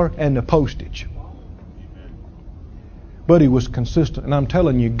 $1 and the postage. But he was consistent, and I'm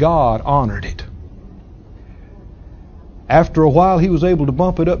telling you, God honored it. After a while, he was able to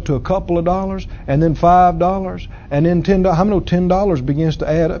bump it up to a couple of dollars, and then $5, and then $10. How many know $10 begins to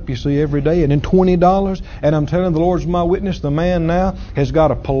add up, you see, every day, and then $20. And I'm telling you, the Lord's my witness, the man now has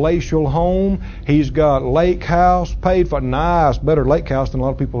got a palatial home. He's got lake house paid for. Nice, better lake house than a lot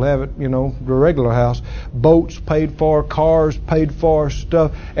of people have it, the regular house. Boats paid for, cars paid for,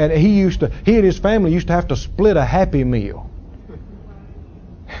 stuff. And he and his family used to have to split a Happy Meal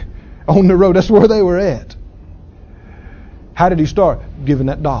on the road. That's where they were at. How did he start? Giving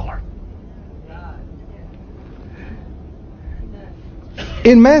that $1.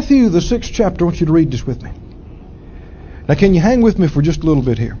 In Matthew, the 6th chapter, I want you to read this with me. Now, can you hang with me for just a little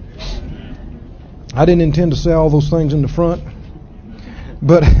bit here? I didn't intend to say all those things in the front,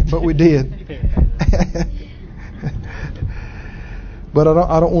 but we did. But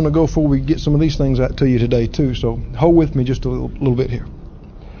I don't want to go before we get some of these things out to you today too. So hold with me just a little bit here.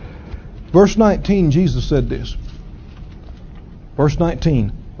 Verse 19, Jesus said this. Verse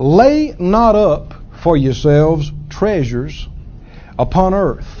 19, lay not up for yourselves treasures upon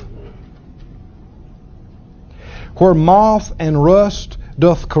earth, where moth and rust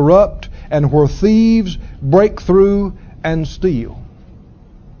doth corrupt, and where thieves break through and steal.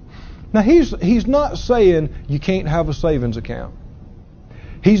 Now he's not saying you can't have a savings account.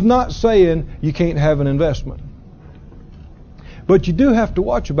 He's not saying you can't have an investment. But you do have to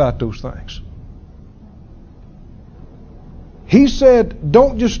watch about those things. He said,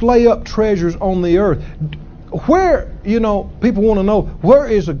 don't just lay up treasures on the earth. Where, people want to know, where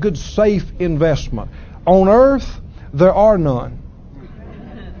is a good safe investment? On earth, there are none.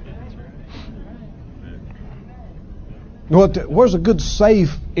 Where's a good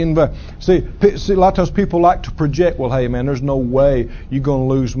safe investment? See, a lot of times people like to project, well, hey man, there's no way you're going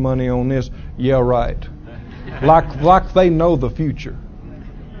to lose money on this. Yeah, right. Like they know the future.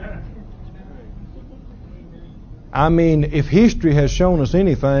 I mean, if history has shown us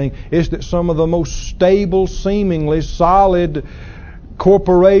anything, it's that some of the most stable, seemingly solid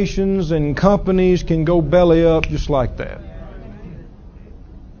corporations and companies can go belly up just like that.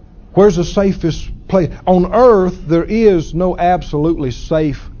 Where's the safest place? On earth, there is no absolutely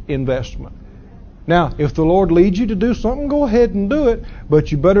safe investment. Now, if the Lord leads you to do something, go ahead and do it,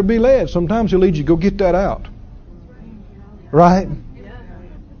 but you better be led. Sometimes He'll lead you to go get that out. Right?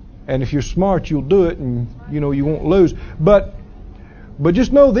 And if you're smart, you'll do it, and you won't lose. But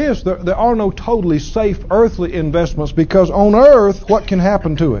just know this, there are no totally safe earthly investments, because on earth, what can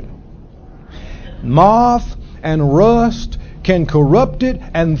happen to it? Moth and rust can corrupt it,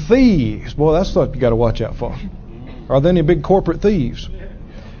 and thieves. Boy, that's stuff you got to watch out for. Are there any big corporate thieves?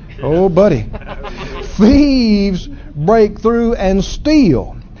 Oh, buddy. Thieves break through and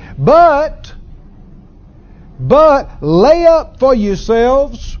steal. But lay up for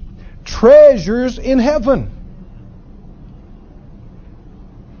yourselves treasures in heaven.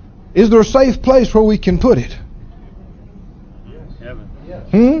 Is there a safe place where we can put it?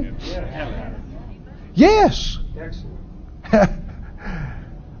 Heaven. Yes.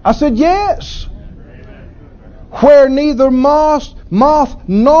 I said yes. Where neither moth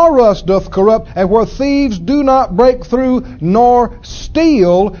nor rust doth corrupt, and where thieves do not break through nor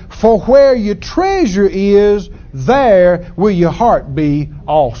steal. For where your treasure is, there will your heart be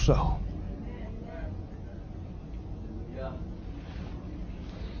also.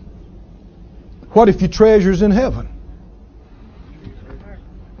 What if your treasure's in heaven?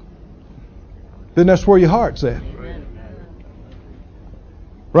 Then that's where your heart's at.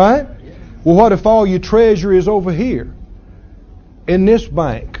 Right? Well, what if all your treasure is over here? In this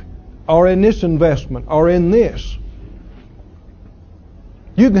bank, or in this investment, or in this?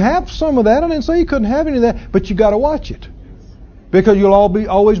 You can have some of that. I didn't say you couldn't have any of that, but you got to watch it. Because you'll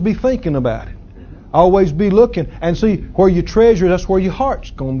always be thinking about it. Always be looking. And see, where your treasure, that's where your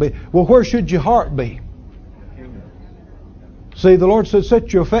heart's going to be. Well, where should your heart be? See, the Lord said,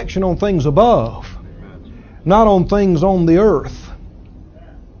 set your affection on things above, not on things on the earth.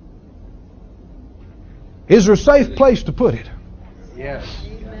 Is there a safe place to put it? Yes.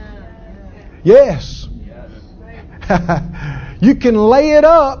 Yes. You can lay it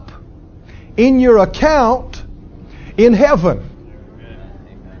up in your account in heaven.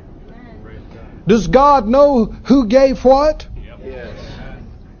 Does God know who gave what? Yes.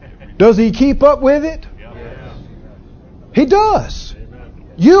 Does He keep up with it? Yes. He does.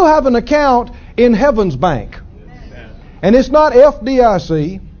 You have an account in heaven's bank. And it's not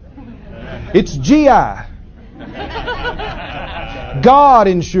FDIC. It's GI. God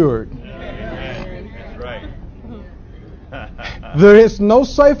insured. There is no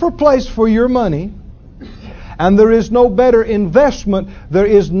safer place for your money, and there is no better investment. There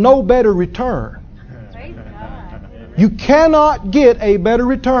is no better return. You cannot get a better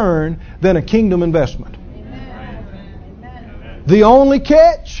return than a kingdom investment. The only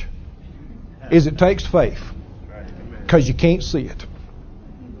catch is it takes faith, because you can't see it.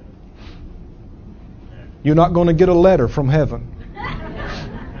 You're not going to get a letter from heaven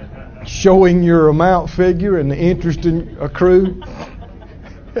showing your amount figure and the interest accrued.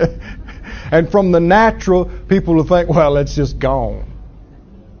 And from the natural, people will think, well, it's just gone.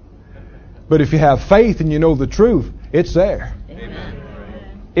 But if you have faith and you know the truth, it's there.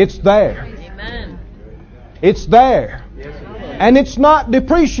 Amen. It's there. Amen. It's there. And it's not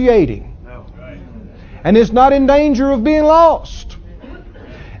depreciating. And it's not in danger of being lost.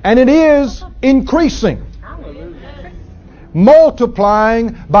 And it is increasing.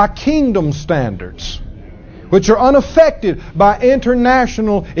 Multiplying by kingdom standards. which are unaffected by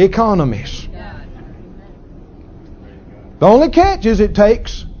international economies. The only catch is it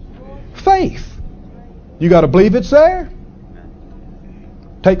takes faith. You got to believe it's there.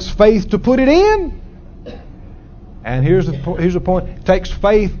 It takes faith to put it in. And here's the point. It takes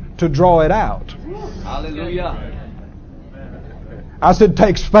faith to draw it out. Hallelujah. I said it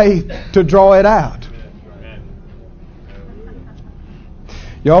takes faith to draw it out.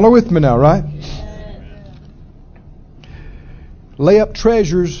 Y'all are with me now, right? Lay up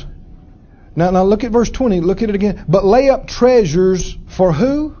treasures. Now look at verse 20. Look at it again. But lay up treasures for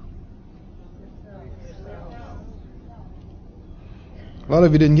who? A lot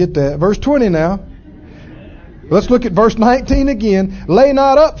of you didn't get that. Verse 20 now. Let's look at verse 19 again. Lay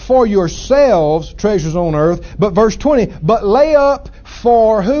not up for yourselves treasures on earth. But verse 20. But lay up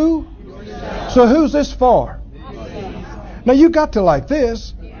for who? So who's this for? Now you got to like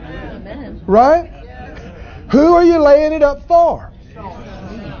this. Right? Who are you laying it up for?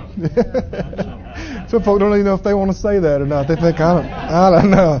 Some folk don't even know if they want to say that or not. They think, I don't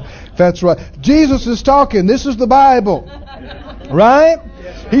know. That's right. Jesus is talking. This is the Bible. Right?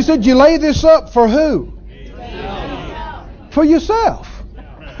 He said, you lay this up for who? For yourself.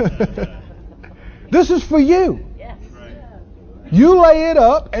 This is for you. You lay it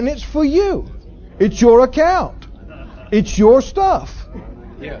up and it's for you. It's your account. It's your stuff.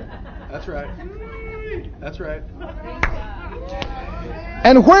 Yeah, that's right. That's right.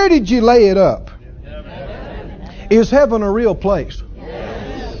 And where did you lay it up? Is heaven a real place?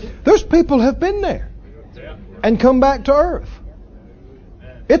 There's people have been there and come back to earth.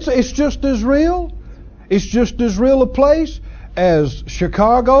 It's just as real. It's just as real a place as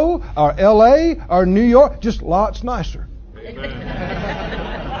Chicago or LA or New York, just lots nicer.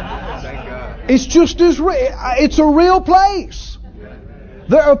 It's just as real. It's a real place.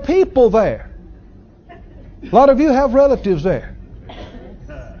 There are people there. A lot of you have relatives there.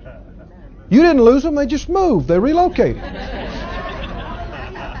 You didn't lose them, they just moved. They relocated.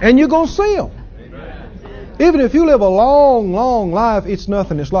 And you're going to see them. Even if you live a long, long life, it's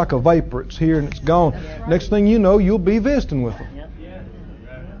nothing. It's like a vapor. It's here and it's gone. Next thing you know, you'll be visiting with them.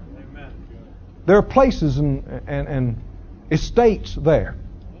 There are places and estates there.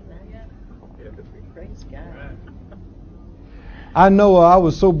 I know I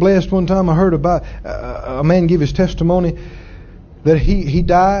was so blessed one time I heard about a man give his testimony that he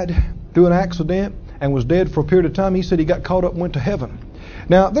died through an accident and was dead for a period of time. He said he got caught up and went to heaven.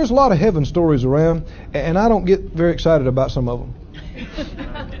 Now, there's a lot of heaven stories around, and I don't get very excited about some of them.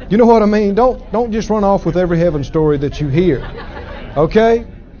 You know what I mean? Don't just run off with every heaven story that you hear. Okay?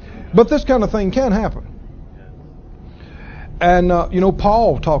 But this kind of thing can happen. And,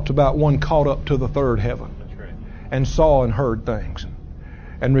 Paul talked about one caught up to the third heaven and saw and heard things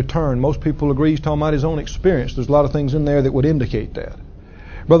and returned. Most people agree he's talking about his own experience. There's a lot of things in there that would indicate that.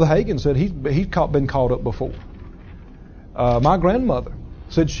 Brother Hagin said he's been caught up before. My grandmother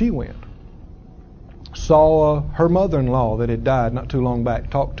said she went. Saw her mother-in-law that had died not too long back,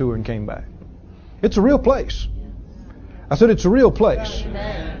 talked to her and came back. It's a real place. I said it's a real place.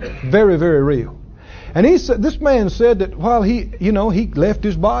 Very, very real. And he said, this man said that while he left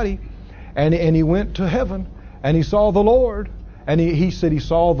his body and he went to heaven and he saw the Lord, and he said he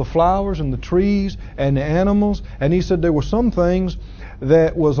saw the flowers and the trees and the animals, and he said there were some things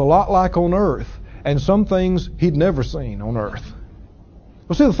that was a lot like on earth and some things he'd never seen on earth.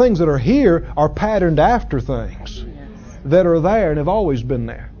 Well, see, the things that are here are patterned after things that are there and have always been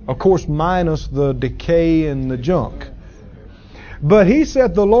there. Of course, minus the decay and the junk. But he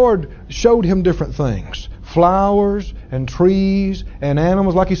said the Lord showed him different things. Flowers and trees and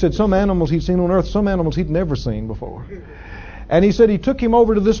animals. Like he said, some animals he'd seen on earth, some animals he'd never seen before. And he said he took him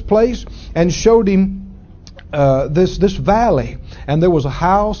over to this place and showed him this valley. And there was a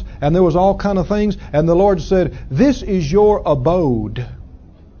house and there was all kind of things. And the Lord said, this is your abode.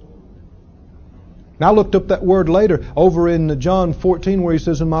 Now I looked up that word later over in John 14 where he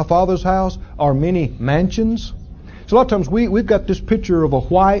says, in my Father's house are many mansions. So a lot of times we've got this picture of a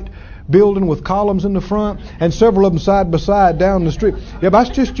white building with columns in the front and several of them side by side down the street. Yeah, but that's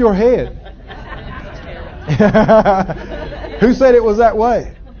just your head. Who said it was that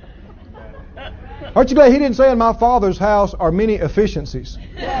way? Aren't you glad he didn't say in my Father's house are many efficiencies?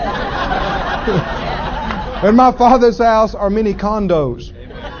 In my Father's house are many condos.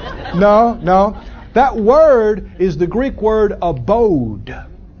 No. That word is the Greek word abode.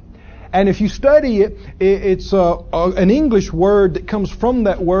 And if you study it, it's an English word that comes from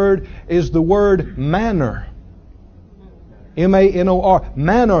that word is the word manor. M-A-N-O-R.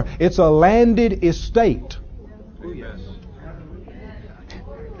 Manor. It's a landed estate.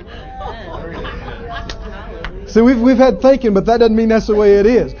 So we've had thinking, but that doesn't mean that's the way it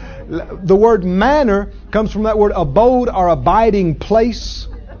is. The word manor comes from that word abode or abiding place.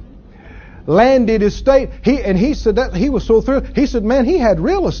 Landed estate. He said that he was so thrilled. He said, man, he had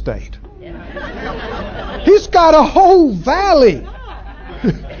real estate. He's got a whole valley.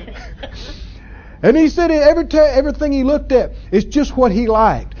 And he said everything he looked at is just what he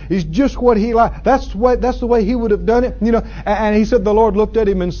liked. It's just what he liked. That's the way he would have done it. You know. And he said the Lord looked at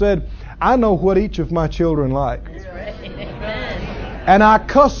him and said, I know what each of my children like. And I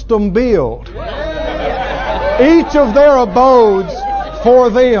custom build each of their abodes for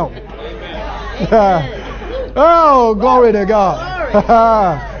them. Oh, glory to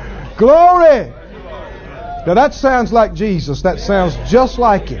God. Glory. Now that sounds like Jesus. That sounds just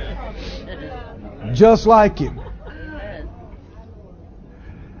like Him. Just like Him.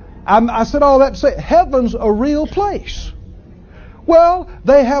 I said all that to say, heaven's a real place. Well,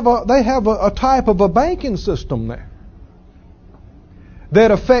 they have a type of a banking system there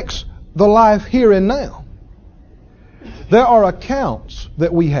that affects the life here and now. There are accounts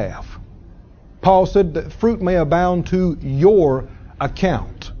that we have. Paul said that fruit may abound to your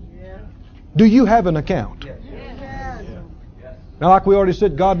account. Do you have an account? Now, like we already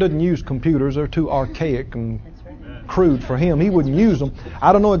said, God doesn't use computers. They're too archaic and crude for Him. He wouldn't use them.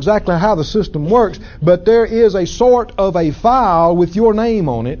 I don't know exactly how the system works, but there is a sort of a file with your name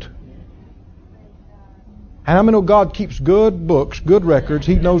on it. And how many know God keeps good books, good records?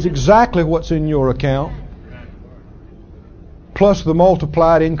 He knows exactly what's in your account, plus the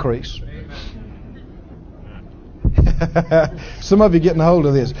multiplied increase. Some of you getting a hold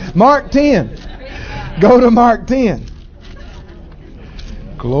of this. Mark 10. Go to Mark 10.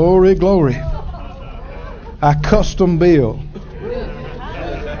 Glory, glory. I custom build.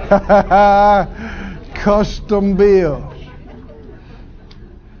 Custom build.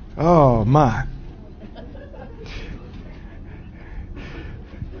 Oh my.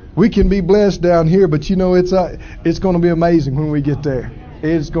 We can be blessed down here, but you know it's going to be amazing when we get there.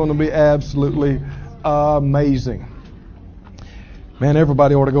 It's going to be absolutely amazing. Man,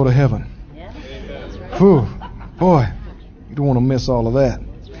 everybody ought to go to heaven. Whew, boy, you don't want to miss all of that.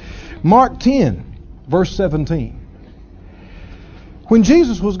 Mark 10, verse 17. When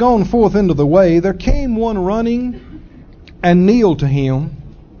Jesus was gone forth into the way, there came one running and kneeled to him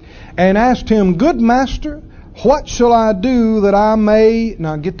and asked him, Good master, what shall I do that I may,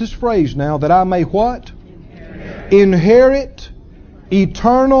 now get this phrase now, that I may what? Inherit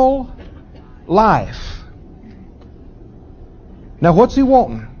eternal life. Now what's he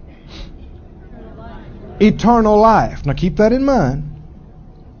wanting? Eternal life. Now keep that in mind.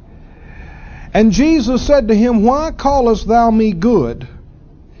 And Jesus said to him, Why callest thou me good?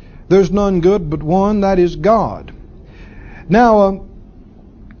 There's none good but one, that is God. Now,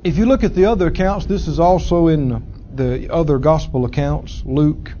 if you look at the other accounts, this is also in the other gospel accounts,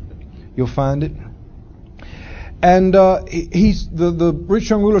 Luke, you'll find it. And the rich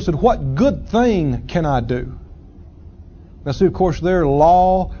young ruler said, What good thing can I do? Now see, of course, they're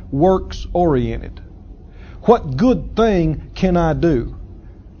law works oriented. What good thing can I do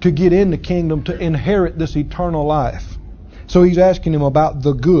to get in the kingdom, to inherit this eternal life? So he's asking him about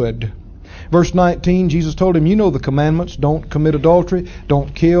the good. Verse 19, Jesus told him, You know the commandments. Don't commit adultery.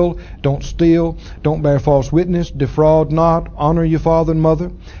 Don't kill. Don't steal. Don't bear false witness. Defraud not. Honor your father and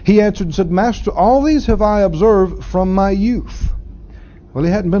mother. He answered and said, Master, all these have I observed from my youth. Well,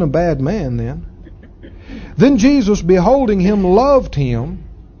 he hadn't been a bad man then. Then Jesus, beholding him, loved him.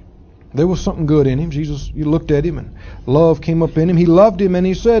 There was something good in him. Jesus, you looked at him and love came up in him. He loved him and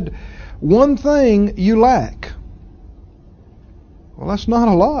he said, One thing you lack. Well, that's not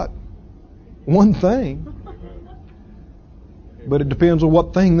a lot. One thing. But it depends on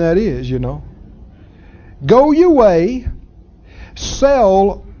what thing that is, you know. Go your way,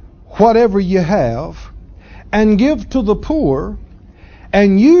 sell whatever you have, and give to the poor,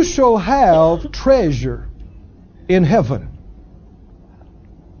 and you shall have treasure in heaven.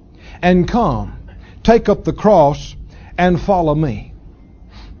 And come, take up the cross, and follow me.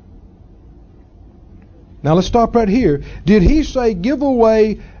 Now let's stop right here. Did he say, give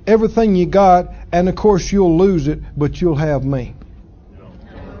away everything you got, and of course you'll lose it, but you'll have me?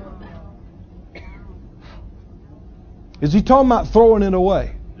 Is he talking about throwing it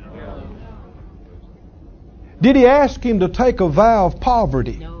away? Did he ask him to take a vow of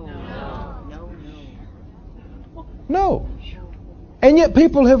poverty? No. And yet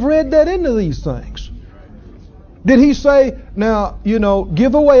people have read that into these things. Did he say, now, you know,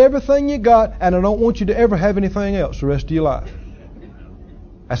 give away everything you got, and I don't want you to ever have anything else the rest of your life?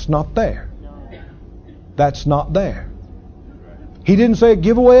 That's not there. That's not there. He didn't say,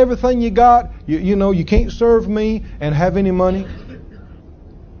 give away everything you got, You can't serve me and have any money.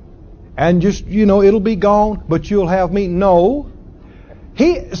 And just, it'll be gone, but you'll have me. No.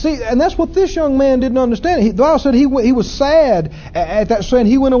 And that's what this young man didn't understand. The Bible said he was sad at that saying.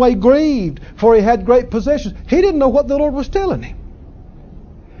 He went away grieved, for he had great possessions. He didn't know what the Lord was telling him.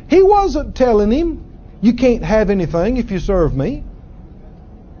 He wasn't telling him, you can't have anything if you serve me.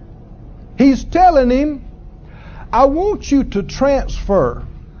 He's telling him, I want you to transfer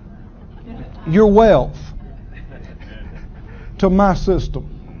your wealth to my system.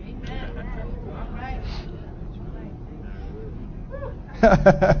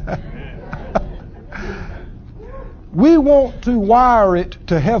 We want to wire it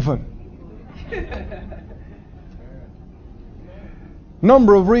to heaven.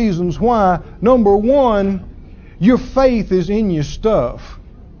 Number of reasons why. Number one, your faith is in your stuff.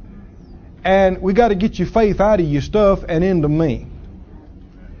 And we got to get your faith out of your stuff and into me.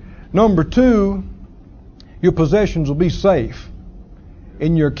 Number two, your possessions will be safe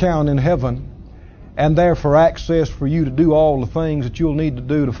in your account in heaven, and therefore access for you to do all the things that you'll need to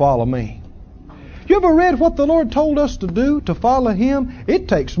do to follow me. You ever read what the Lord told us to do to follow Him? It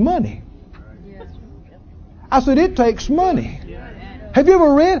takes money. I said it takes money. Have you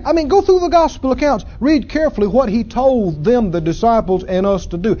ever read? Go through the gospel accounts. Read carefully what He told them, the disciples, and us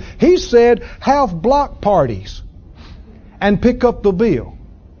to do. He said, have block parties and pick up the bill.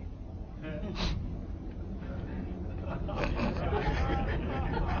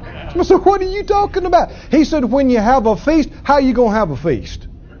 So what are you talking about? He said, when you have a feast, how are you going to have a feast?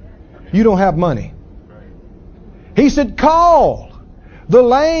 You don't have money. He said, call the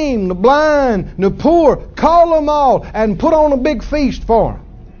lame, the blind, the poor, call them all and put on a big feast for them.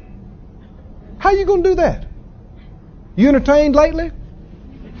 How are you going to do that? You entertained lately?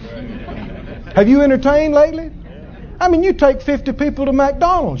 Have you entertained lately? You take 50 people to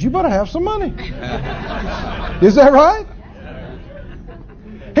McDonald's. You better have some money. Is that right?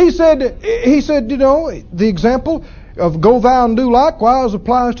 He said, the example of go thou and do likewise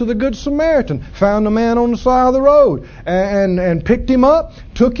applies to the Good Samaritan. Found a man on the side of the road and picked him up,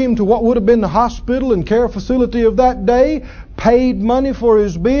 took him to what would have been the hospital and care facility of that day, paid money for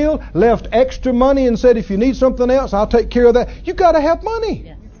his bill, left extra money and said, if you need something else, I'll take care of that. You got to have money.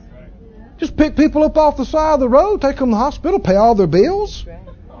 Yes. Just pick people up off the side of the road, take them to the hospital, pay all their bills. Right.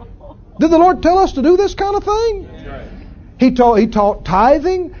 Did the Lord tell us to do this kind of thing? Right. He taught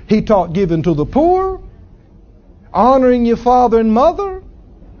tithing. He taught giving to the poor, honoring your father and mother.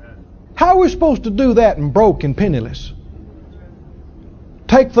 How are we supposed to do that and broke and penniless?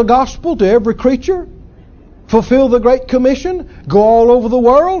 Take the gospel to every creature, fulfill the Great Commission, go all over the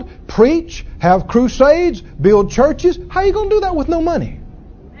world, preach, have crusades, build churches. How are you going to do that with no money?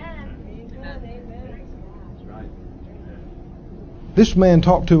 This man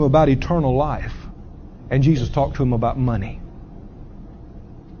talked to him about eternal life, and Jesus talked to him about money.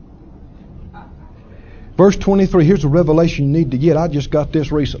 Verse 23, here's a revelation you need to get. I just got this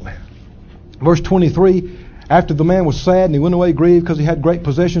recently. Verse 23, after the man was sad and he went away grieved because he had great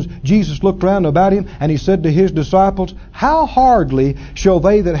possessions, Jesus looked around about him and he said to his disciples, how hardly shall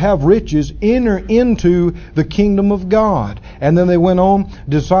they that have riches enter into the kingdom of God? And then they went on.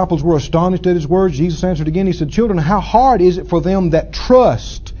 The disciples were astonished at his words. Jesus answered again. He said, children, how hard is it for them that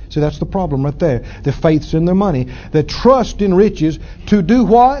trust? See, that's the problem right there. The faith's in their money. That trust in riches to do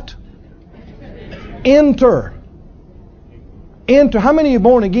what? Enter. Enter. How many are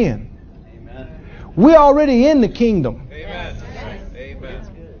born again? We're already in the kingdom. Amen.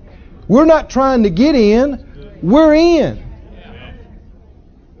 Amen. We're not trying to get in. We're in.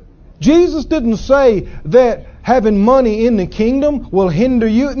 Jesus didn't say that having money in the kingdom will hinder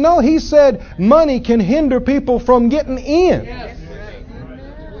you. No, He said money can hinder people from getting in.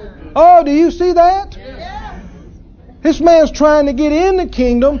 Oh, do you see that? This man's trying to get in the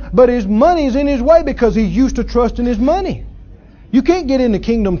kingdom, but his money's in his way because he's used to trusting his money. You can't get in the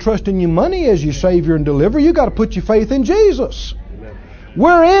kingdom trusting your money as your Savior and deliverer. You got to put your faith in Jesus. Amen.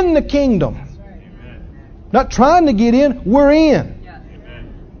 We're in the kingdom. Amen. Not trying to get in, we're in.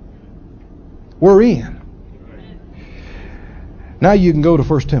 Amen. We're in. Now you can go to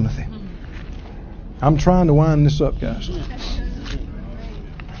 1 Timothy. I'm trying to wind this up, guys.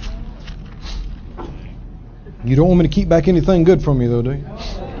 You don't want me to keep back anything good from you, though, do you?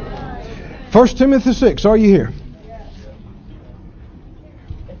 1 Timothy 6. Are you here?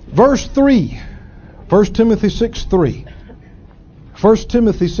 Verse 3. 1 Timothy 6:3. 1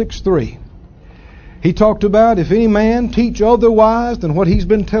 Timothy 6:3. He talked about if any man teach otherwise than what he's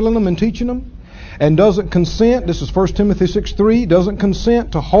been telling them and teaching them, and doesn't consent, this is 1 Timothy 6:3, doesn't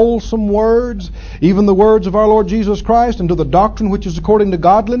consent to wholesome words, even the words of our Lord Jesus Christ, and to the doctrine which is according to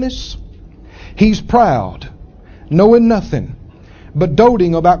godliness, He's proud, knowing nothing, but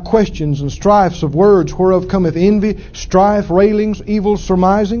doting about questions and strifes of words, whereof cometh envy, strife, railings, evil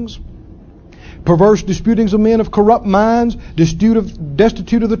surmisings, perverse disputings of men of corrupt minds, destitute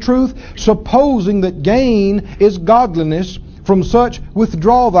of the truth, supposing that gain is godliness. From such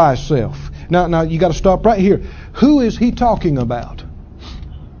withdraw thyself. Now you got to stop right here. Who is he talking about?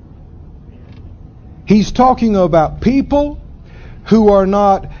 He's talking about people who are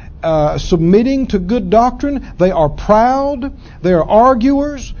not submitting to good doctrine. They are proud. They are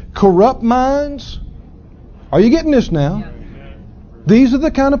arguers, corrupt minds. Are you getting this now? These are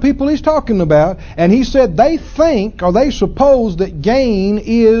the kind of people he's talking about. And he said they think or they suppose that gain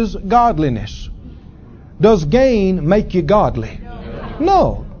is godliness. Does gain make you godly?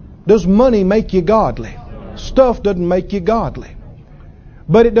 No. Does money make you godly? Stuff doesn't make you godly.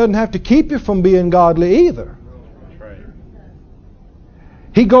 But it doesn't have to keep you from being godly either.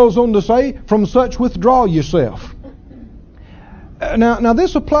 He goes on to say, from such withdraw yourself. Now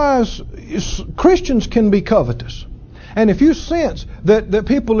this applies, Christians can be covetous. And if you sense that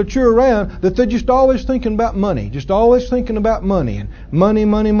people that you're around, that they're just always thinking about money, and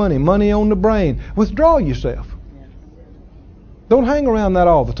money on the brain, withdraw yourself. Don't hang around that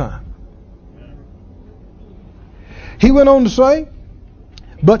all the time. He went on to say,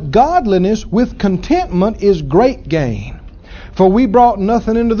 but godliness with contentment is great gain. For we brought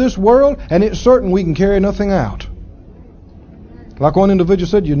nothing into this world, and it's certain we can carry nothing out. Like one individual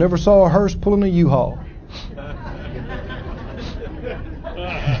said, you never saw a hearse pulling a U-Haul.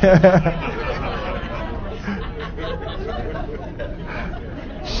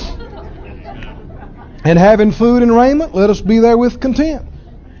 And having food and raiment, let us be there with content.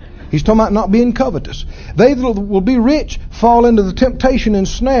 He's talking about not being covetous. They that will be rich fall into the temptation and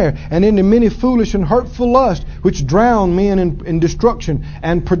snare, and into many foolish and hurtful lusts, which drown men in destruction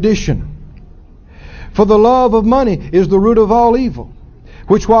and perdition. For the love of money is the root of all evil,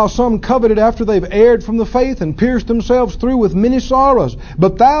 which while some coveted after they've erred from the faith and pierced themselves through with many sorrows.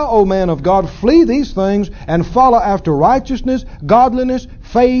 But thou, O man of God, flee these things and follow after righteousness, godliness,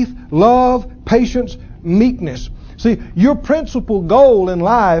 faith, love, patience, meekness. See, your principal goal in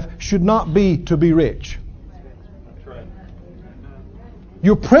life should not be to be rich.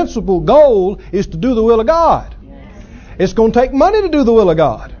 Your principal goal is to do the will of God. It's going to take money to do the will of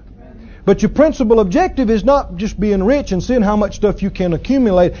God. But your principal objective is not just being rich and seeing how much stuff you can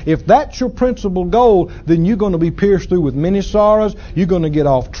accumulate. If that's your principal goal, then you're going to be pierced through with many sorrows. You're going to get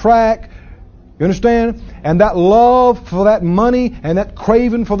off track. You understand? And that love for that money and that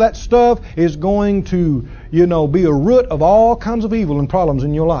craving for that stuff is going to, be a root of all kinds of evil and problems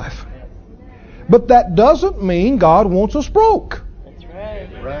in your life. But that doesn't mean God wants us broke. That's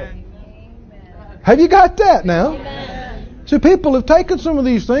right. Right. Have you got that now? See, people have taken some of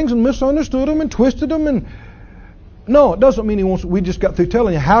these things and misunderstood them and twisted them. And no, it doesn't mean He wants. We just got through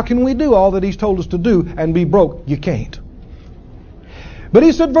telling you, how can we do all that He's told us to do and be broke? You can't. But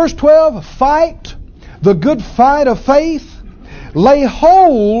He said, verse 12, fight the good fight of faith, lay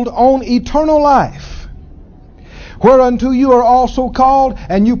hold on eternal life, whereunto you are also called,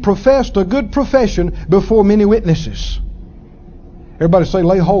 and you professed a good profession before many witnesses. Everybody say,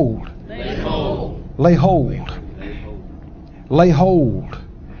 lay hold. Lay hold. Lay hold. Lay hold.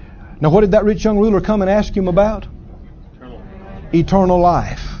 Now what did that rich young ruler come and ask him about? Eternal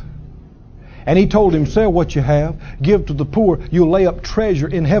life. And he told him, sell what you have, give to the poor, you'll lay up treasure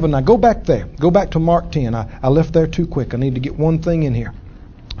in heaven. Now go back there. Go back to Mark 10. I left there too quick. I need to get one thing in here.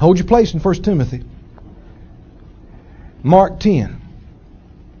 Hold your place in 1 Timothy. Mark 10.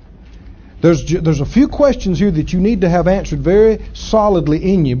 There's a few questions here that you need to have answered very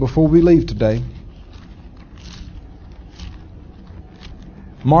solidly in you before we leave today.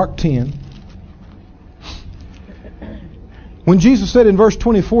 Mark 10. When Jesus said in verse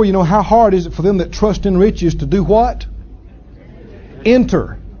 24, how hard is it for them that trust in riches to do what?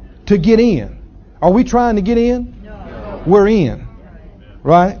 Enter. To get in. Are we trying to get in? No. We're in.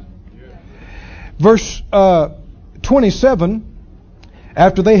 Right? Verse 27,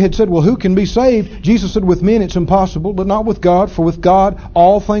 after they had said, well, who can be saved? Jesus said, with men it's impossible, but not with God, for with God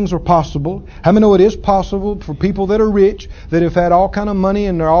all things are possible. How many know it is possible for people that are rich, that have had all kind of money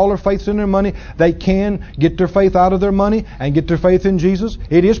and all their faith's in their money, they can get their faith out of their money and get their faith in Jesus?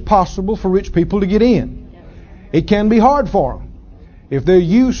 It is possible for rich people to get in. It can be hard for them. If they're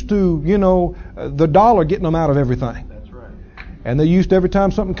used to, the dollar getting them out of everything. That's right. And they're used to every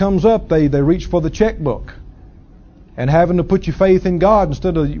time something comes up, they reach for the checkbook. And having to put your faith in God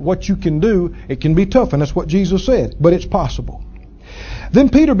instead of what you can do, it can be tough. And that's what Jesus said. But it's possible. Then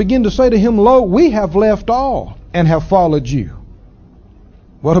Peter began to say to him, lo, we have left all and have followed you.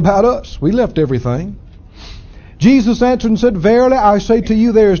 What about us? We left everything. Jesus answered and said, Verily I say to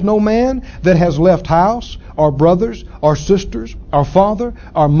you, there is no man that has left house, or brothers, or sisters, or father,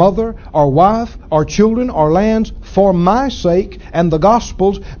 or mother, or wife, or children, or lands, for my sake and the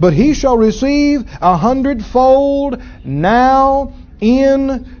gospel's, but he shall receive 100-fold now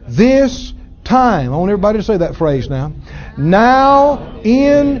in this time. I want everybody to say that phrase now. Now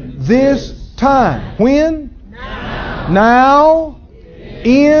in this time. When? Now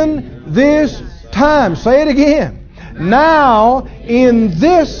in this time. Say it again. Now in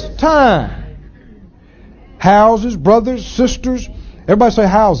this time. Houses, brothers, sisters. Everybody say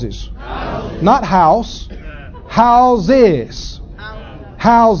houses. Houses. Not house. Houses.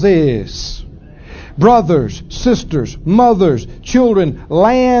 Houses. Brothers, sisters, mothers, children,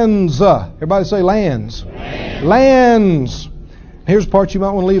 lands. Everybody say lands. Lands. Here's the part you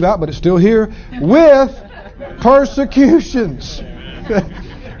might want to leave out, but it's still here. With persecutions.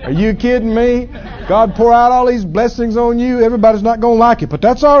 Are you kidding me? God pour out all these blessings on you. Everybody's not going to like it, but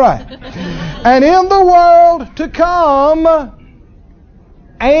that's all right. And in the world to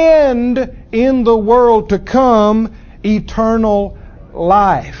come, eternal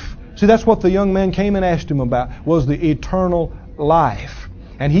life. See, that's what the young man came and asked him about, was the eternal life.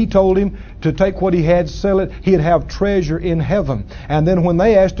 And he told him to take what he had, sell it, he'd have treasure in heaven. And then when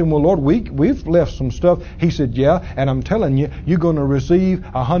they asked him, well, Lord, we've left some stuff, he said, yeah, and I'm telling you, you're going to receive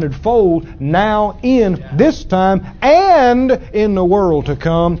 100-fold now in this time and in the world to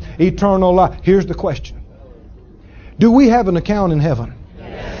come, eternal life. Here's the question. Do we have an account in heaven?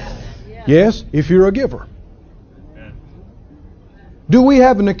 Yes, if you're a giver. Do we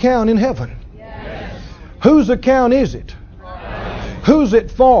have an account in heaven? Yes. Whose account is it? Who's it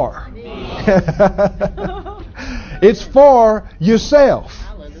for? It's for yourself.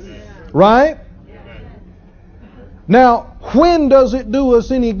 Right? Now, when does it do us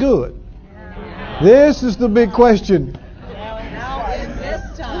any good? This is the big question.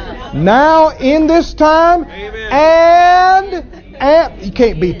 Now in this time. And you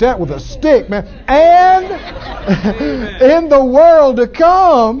can't beat that with a stick, man. And in the world to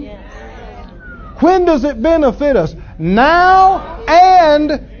come. When does it benefit us? Now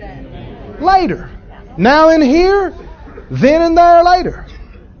and later. Now in here, then and there later.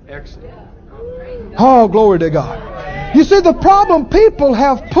 Excellent. Oh, glory to God. You see, the problem people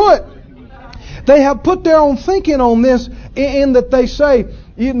have put their own thinking on this in that they say,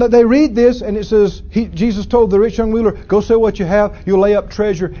 they read this and it says, Jesus told the rich young ruler, go sell what you have, you'll lay up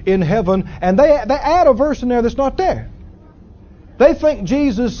treasure in heaven. And they add a verse in there that's not there. They think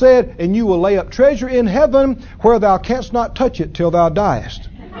Jesus said, and you will lay up treasure in heaven where thou canst not touch it till thou diest.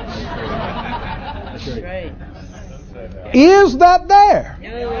 Is that there?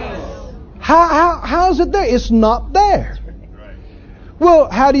 How is it there? It's not there. Well,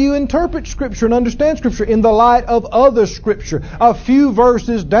 how do you interpret Scripture and understand Scripture? In the light of other Scripture. A few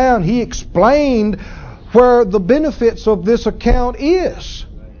verses down, he explained where the benefits of this account is.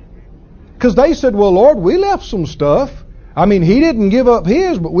 Because they said, well, Lord, we left some stuff. I mean, he didn't give up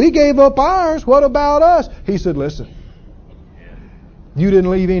his, but we gave up ours. What about us? He said, listen, you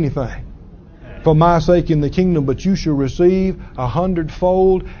didn't leave anything for my sake in the kingdom, but you shall receive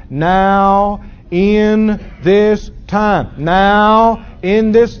 100-fold now in this time. Now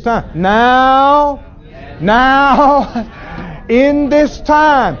in this time. Now in this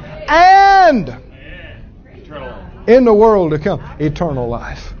time. And in the world to come, eternal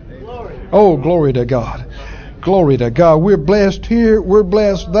life. Oh, glory to God. Glory to God. We're blessed here. We're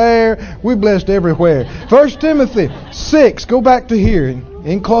blessed there. We're blessed everywhere. 1 Timothy 6. Go back to here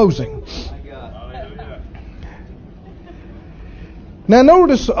in closing. Now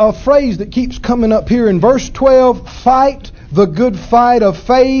notice a phrase that keeps coming up here in verse 12. Fight the good fight of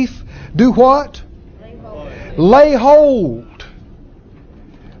faith. Do what? Lay hold.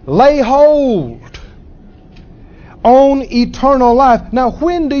 Lay hold on eternal life. Now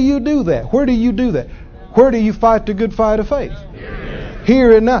when do you do that? Where do you do that? Where do you fight the good fight of faith?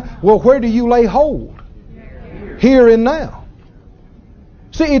 Here and now. Well, where do you lay hold? Here and now.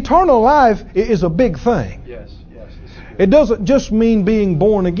 See, eternal life is a big thing. It doesn't just mean being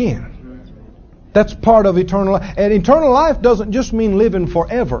born again. That's part of eternal life. And eternal life doesn't just mean living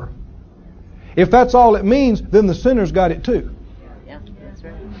forever. If that's all it means, then the sinner's got it too. Yeah, that's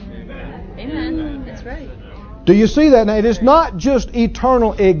right. Amen. That's right. Do you see that? Now, it is not just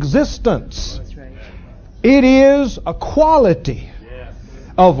eternal existence. It is a quality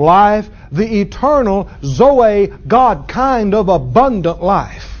of life, the eternal Zoe, God kind of abundant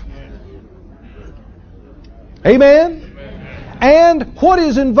life. Amen? And what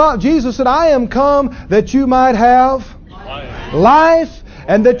is involved? Jesus said, I am come that you might have life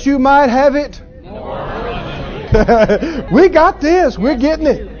And that you might have it. We got this. We're getting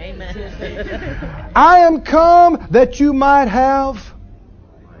it. I am come that you might have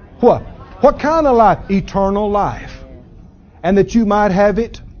what? What kind of life? Eternal life. And that you might have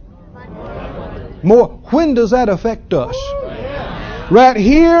it more. When does that affect us? Right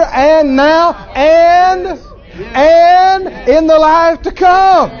here and now and in the life to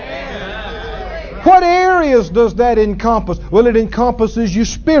come. What areas does that encompass? Well, it encompasses your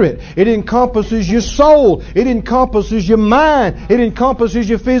spirit. It encompasses your soul. It encompasses your mind. It encompasses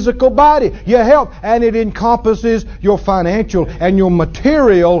your physical body, your health, and it encompasses your financial and your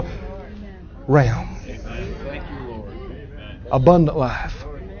material realm. Abundant life.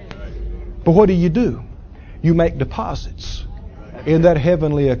 But what do? You make deposits in that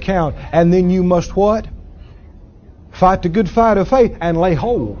heavenly account, and then you must what? Fight the good fight of faith and lay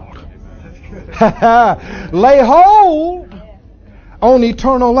hold. Lay hold on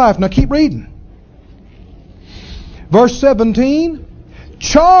eternal life. Now keep reading. Verse 17.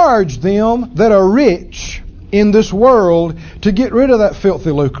 Charge them that are rich in this world to get rid of that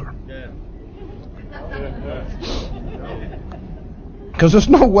filthy lucre. Because there's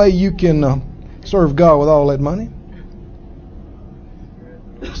no way you can serve God with all that money.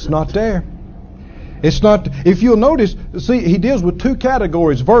 It's not there. It's not. If you'll notice, see, he deals with two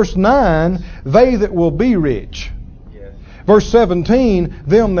categories. Verse 9, they that will be rich. Yes. Verse 17,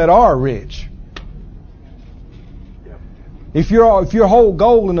 them that are rich. Yep. If your whole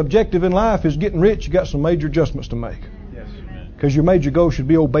goal and objective in life is getting rich, you got some major adjustments to make. Yes. Because your major goal should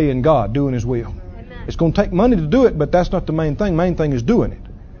be obeying God, doing His will. Amen. It's going to take money to do it, but that's not the main thing. Main thing is doing it,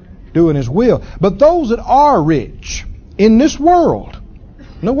 doing His will. But those that are rich in this world.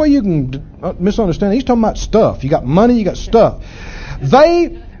 No way you can misunderstand. He's talking about stuff. You got money, you got stuff. They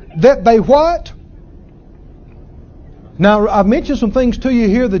what? Now, I've mentioned some things to you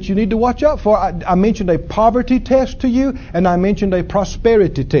here that you need to watch out for. I mentioned a poverty test to you, and I mentioned a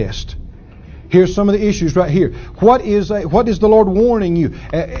prosperity test. Here's some of the issues right here. What is the Lord warning you?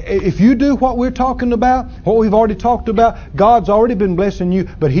 If you do what we're talking about, what we've already talked about, God's already been blessing you,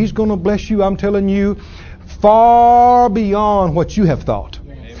 but He's going to bless you, I'm telling you, far beyond what you have thought.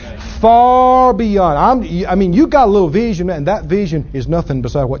 Far beyond. You got a little vision, and that vision is nothing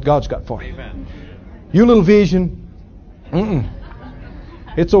beside what God's got for you. Amen. Your little vision,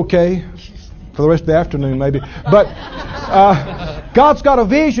 it's okay for the rest of the afternoon, maybe. But God's got a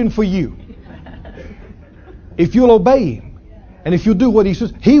vision for you. If you'll obey Him, and if you'll do what He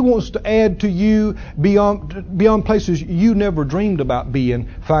says, He wants to add to you beyond places you never dreamed about being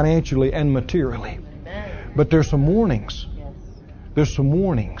financially and materially. But there's some warnings. There's some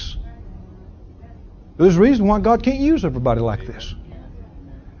warnings. There's a reason why God can't use everybody like this.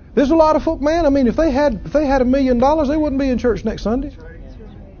 There's a lot of folk, man. I mean, if they had $1 million, they wouldn't be in church next Sunday.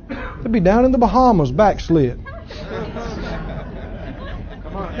 They'd be down in the Bahamas, backslid.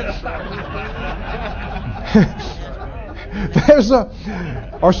 There's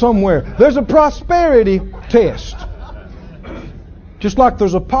a prosperity test. Just like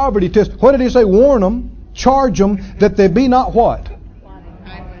there's a poverty test. What did He say? Warn them, charge them that they be not what?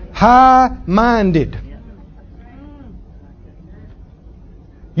 High-minded.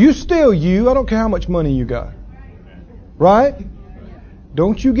 You still you. I don't care how much money you got. Right?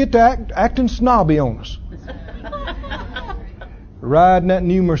 Don't you get to acting snobby on us. Riding that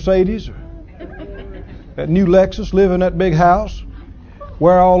new Mercedes or that new Lexus, live in that big house,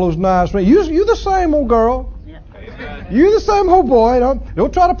 wear all those nice things. You the same old girl. You the same old boy.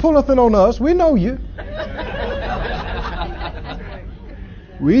 Don't try to pull nothing on us. We know you.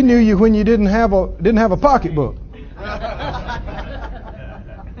 We knew you when you didn't have a pocketbook.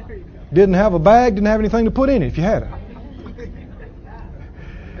 Didn't have a bag, didn't have anything to put in it if you had it.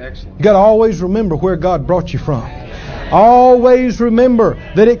 Excellent. You got to always remember where God brought you from. Always remember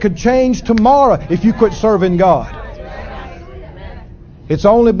that it could change tomorrow if you quit serving God. It's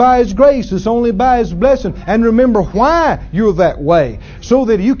only by His grace. It's only by His blessing. And remember why you're that way. So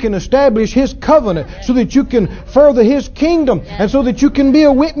that you can establish His covenant. So that you can further His kingdom. And so that you can be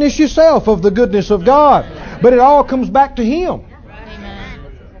a witness yourself of the goodness of God. But it all comes back to Him.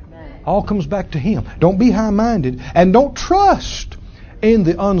 All comes back to Him. Don't be high-minded. And don't trust in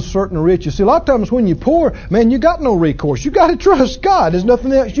the uncertain riches. See, a lot of times when you're poor, man, you got no recourse. You got to trust God. There's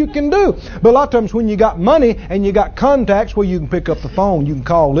nothing else you can do. But a lot of times when you got money and you got contacts where you can pick up the phone, you can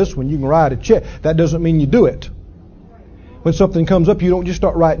call this one, you can write a check. That doesn't mean you do it. When something comes up, you don't just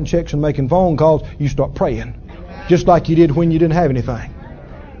start writing checks and making phone calls. You start praying. Just like you did when you didn't have anything.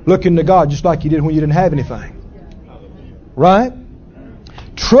 Looking to God just like you did when you didn't have anything. Right?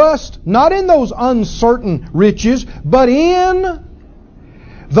 Trust not in those uncertain riches, but in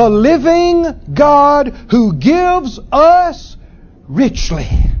the living God who gives us richly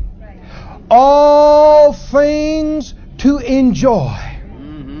all things to enjoy.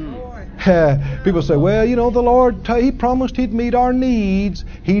 People say, well, you know, the Lord, He promised He'd meet our needs.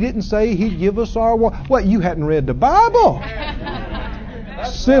 He didn't say He'd give us our... What, you hadn't read the Bible?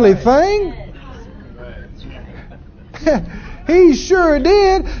 Silly thing. He sure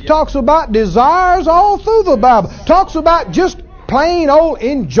did. Talks about desires all through the Bible. Talks about just plain old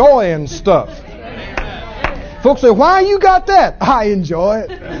enjoying stuff. Folks say, why you got that? I enjoy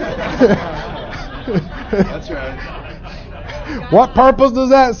it. That's right. What purpose does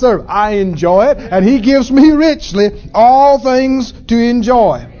that serve? I enjoy it, and He gives me richly all things to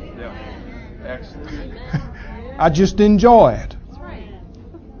enjoy. Yeah. Excellent. I just enjoy it.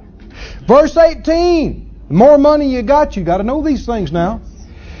 Verse 18. The more money you got to know these things now.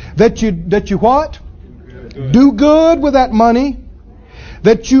 That you what? Do good with that money.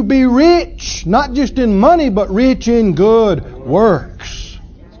 That you be rich, not just in money, but rich in good works.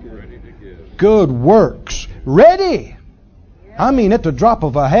 Good works. Ready. I mean, at the drop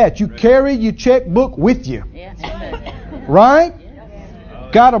of a hat, you carry your checkbook with you. Right?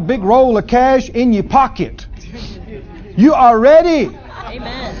 Got a big roll of cash in your pocket. You are ready.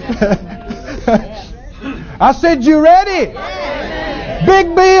 I said you ready.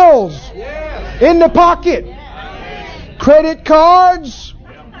 Big bills in the pocket. Credit cards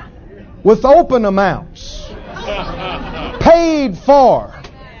with open amounts. Paid for.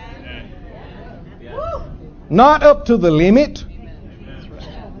 Not up to the limit.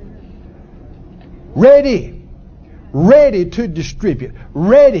 Ready. Ready to distribute.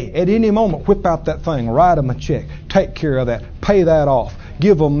 Ready at any moment. Whip out that thing. Write them a check. Take care of that. Pay that off.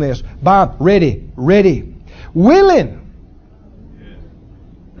 Give them this. Buy. Ready. Ready. Willing.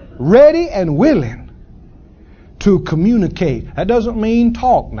 Ready and willing to communicate. That doesn't mean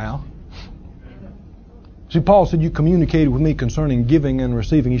talk now. See, Paul said you communicated with me concerning giving and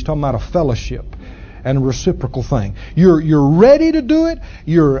receiving. He's talking about a fellowship and a reciprocal thing. You're ready to do it.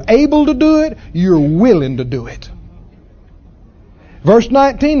 You're able to do it. You're willing to do it. Verse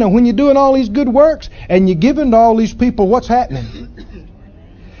 19, now when you're doing all these good works and you're giving to all these people, what's happening?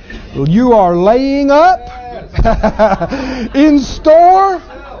 Well, you are laying up in store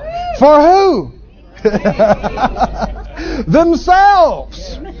for who?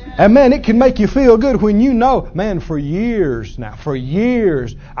 Themselves. And man, it can make you feel good when you know, man, for years,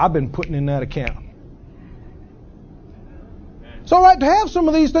 I've been putting in that account. It's all right to have some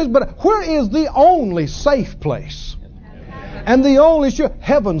of these things, but where is the only safe place? And the only sure,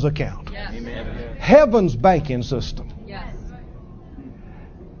 heaven's account. Yes. Heaven's banking system. Yes.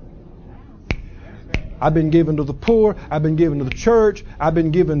 I've been given to the poor. I've been given to the church. I've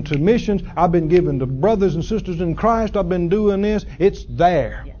been given to missions. I've been given to brothers and sisters in Christ. I've been doing this. It's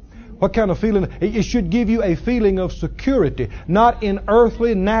there. Yes. What kind of feeling? It should give you a feeling of security. Not in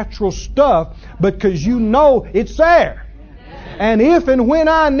earthly, natural stuff, but because you know it's there. And if and when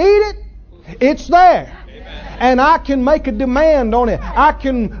I need it, it's there. And I can make a demand on it. I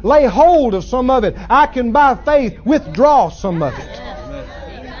can lay hold of some of it. I can by faith withdraw some of it.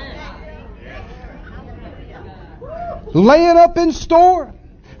 Laying up in store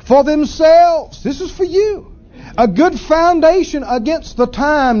for themselves. This is for you. A good foundation against the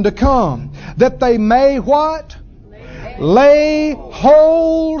time to come. That they may what? Lay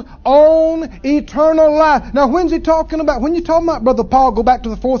hold on eternal life. Now, when's he talking about? When you're talking about Brother Paul, go back to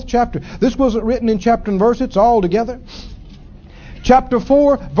the 4th chapter. This wasn't written in chapter and verse. It's all together. Chapter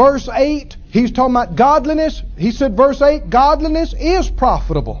 4, verse 8. He's talking about godliness. He said, verse 8, godliness is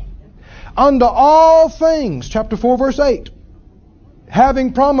profitable unto all things. Chapter 4, verse 8.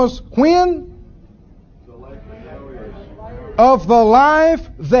 Having promised when? Of the life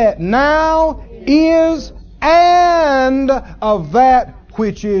that now is and of that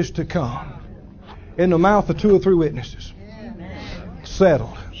which is to come. In the mouth of 2 or 3 witnesses.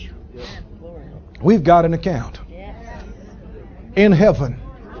 Settled. We've got an account. In heaven.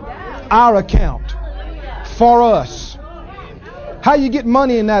 Our account. For us. How you get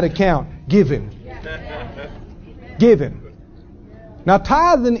money in that account? Giving. Giving. Now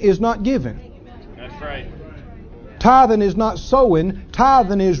tithing is not giving. That's right. Tithing is not sowing.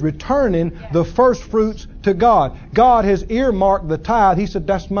 Tithing is returning the first fruits to God. God has earmarked the tithe. He said,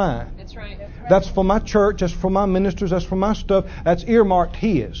 that's mine. That's right. That's for my church. That's for my ministers. That's for my stuff. That's earmarked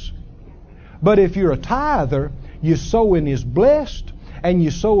His. But if you're a tither, your sowing is blessed and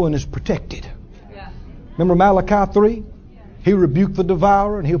your sowing is protected. Yeah. Remember Malachi 3? He rebuked the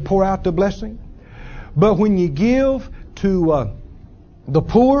devourer and He'll pour out the blessing. But when you give to The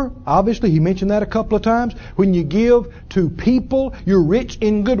poor, obviously, he mentioned that a couple of times. When you give to people, you're rich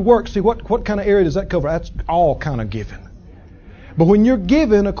in good works. See, what kind of area does that cover? That's all kind of giving. But when you're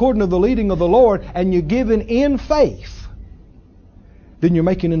giving according to the leading of the Lord, and you're giving in faith, then you're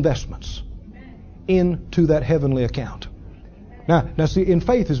making investments into that heavenly account. Now see, in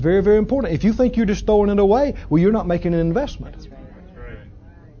faith is very, very important. If you think you're just throwing it away, well, you're not making an investment.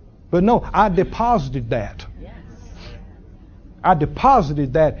 But no, I deposited that. I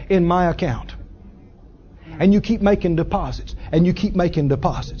deposited that in my account. And you keep making deposits, and you keep making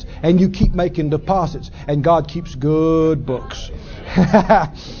deposits, and you keep making deposits, and God keeps good books.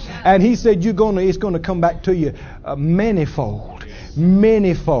 And He said it's going to come back to you manifold,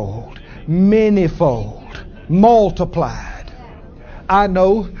 manifold, manifold, multiplied. I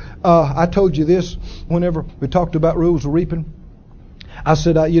know, I told you this whenever we talked about rules of reaping. I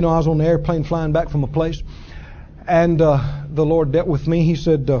said, I was on the airplane flying back from a place, and the Lord dealt with me. He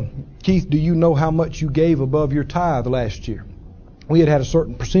said, Keith, do you know how much you gave above your tithe last year? We had a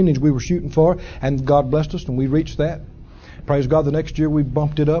certain percentage we were shooting for, and God blessed us, and we reached that. Praise God, the next year we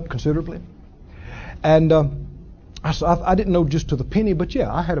bumped it up considerably. And I didn't know just to the penny, but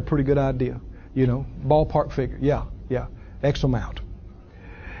yeah, I had a pretty good idea. Ballpark figure. Yeah, X amount.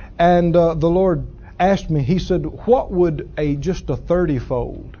 And the Lord asked me, He said, what would just a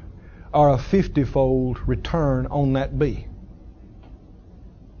 30-fold or a 50-fold return on that be?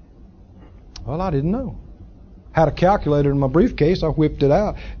 Well, I didn't know. Had a calculator in my briefcase. I whipped it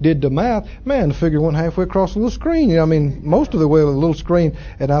out, did the math. Man, the figure went halfway across the little screen. Most of the way with a little screen.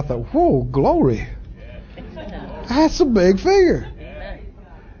 And I thought, whoa, glory. That's a big figure.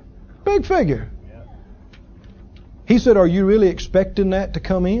 Big figure. He said, are you really expecting that to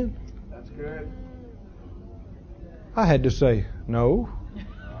come in? That's good. I had to say, no.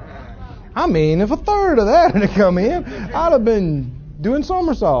 If a third of that had come in, I'd have been doing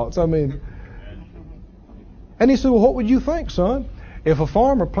somersaults. And he said, well, what would you think, son? If a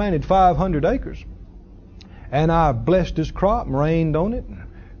farmer planted 500 acres and I blessed his crop and rained on it and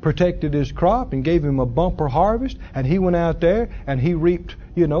protected his crop and gave him a bumper harvest, and he went out there and he reaped,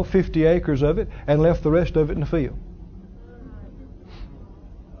 50 acres of it and left the rest of it in the field.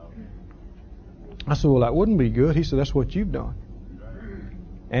 I said, well, that wouldn't be good. He said, that's what you've done.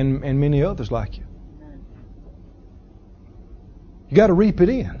 And many others like you. You got to reap it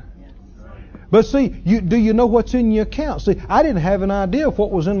in. But see, do you know what's in your account? See, I didn't have an idea of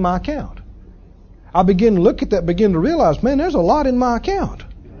what was in my account. I began to look at that, begin to realize, man, there's a lot in my account.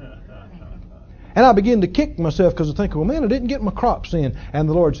 And I began to kick myself because I think, well, man, I didn't get my crops in. And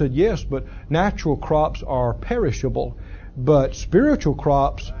the Lord said, yes, but natural crops are perishable, but spiritual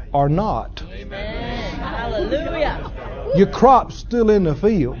crops are not. Amen. Hallelujah. Your crop's still in the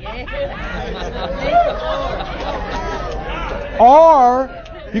field. Or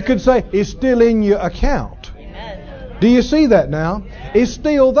you could say it's still in your account. Amen. Do you see that now? It's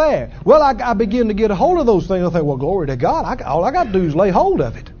still there. Well, I begin to get a hold of those things. I think, well, glory to God. All I got to do is lay hold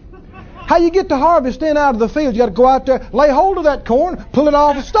of it. How you get the harvest in out of the field? You got to go out there, lay hold of that corn, pull it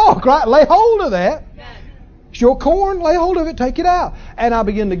off the stalk, right? Lay hold of that. It's your corn, lay hold of it, take it out. And I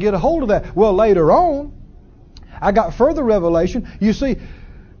begin to get a hold of that. Well, later on, I got further revelation. You see,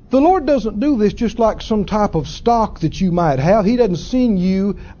 the Lord doesn't do this just like some type of stock that you might have. He doesn't send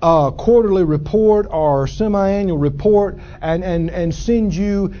you a quarterly report or semi-annual report and send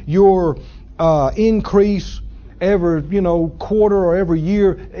you your increase every quarter or every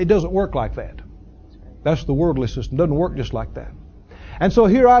year. It doesn't work like that. That's the worldly system. It doesn't work just like that. And so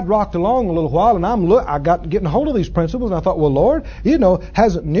here I'd rocked along a little while, and I got getting hold of these principles, and I thought, well, Lord,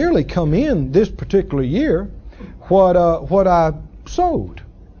 hasn't nearly come in this particular year what I sowed.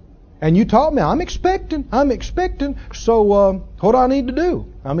 And you taught me, I'm expecting. So what do I need to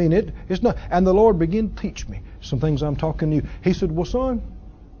do? It's not. And the Lord began to teach me some things I'm talking to you. He said, well, son,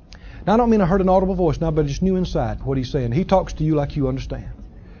 now I don't mean I heard an audible voice now, but I just knew inside what He's saying. He talks to you like you understand.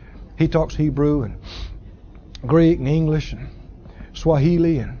 He talks Hebrew and Greek and English and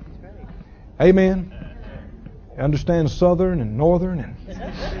Swahili and amen. Understand Southern and Northern and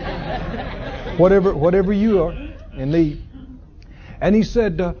whatever you are in need. And he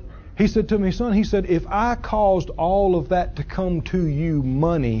said to me, son, he said, if I caused all of that to come to you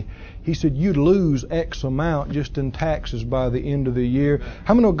money, he said, you'd lose X amount just in taxes by the end of the year.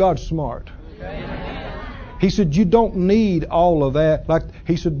 How many know God's smart? He said, you don't need all of that.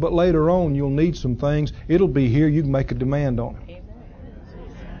 He said, but later on you'll need some things. It'll be here. You can make a demand on it.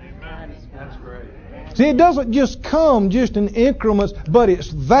 That's great. See, it doesn't just come just in increments, but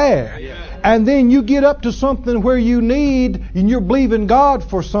it's there. And then you get up to something where you need, and you're believing God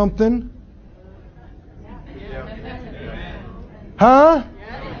for something. Huh?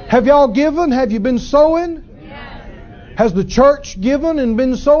 Have y'all given? Have you been sowing? Has the church given and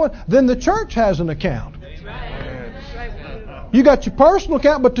been sowing? Then the church has an account. You got your personal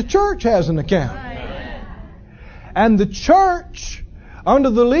account, but the church has an account. And the church, under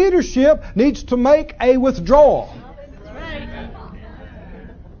the leadership, needs to make a withdrawal.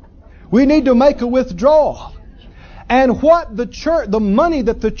 We need to make a withdrawal. And what the church, the money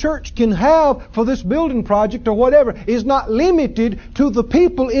that the church can have for this building project or whatever, is not limited to the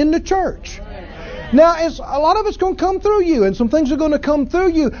people in the church. Now, a lot of it's going to come through you, and some things are going to come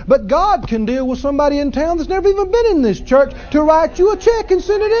through you. But God can deal with somebody in town that's never even been in this church to write you a check and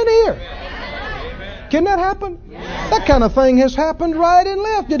send it in here. Can that happen? That kind of thing has happened right and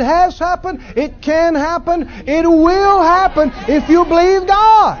left. It has happened. It can happen. It will happen if you believe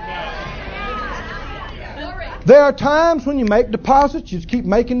God. There are times when you make deposits, you just keep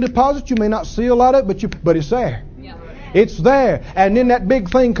making deposits, you may not see a lot of it, but it's there. It's there. And then that big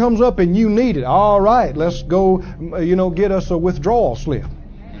thing comes up and you need it. All right, let's go, get us a withdrawal slip.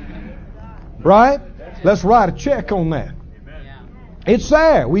 Right? Let's write a check on that. It's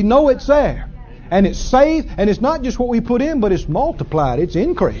there. We know it's there. And it's safe, and it's not just what we put in, but it's multiplied. It's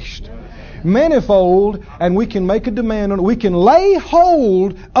increased. Manifold, and we can make a demand on it. We can lay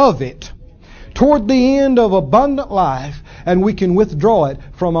hold of it toward the end of abundant life, and we can withdraw it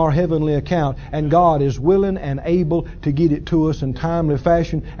from our heavenly account. And God is willing and able to get it to us in timely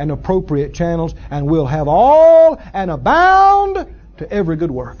fashion and appropriate channels, and we'll have all and abound to every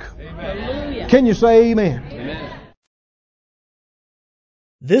good work. Amen. Can you say amen? Amen.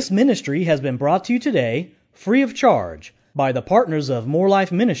 This ministry has been brought to you today free of charge by the partners of More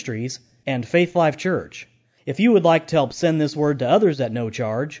Life Ministries and Faith Life Church. If you would like to help send this word to others at no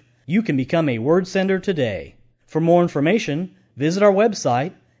charge, you can become a word sender today. For more information, visit our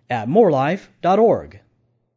website at morelife.org.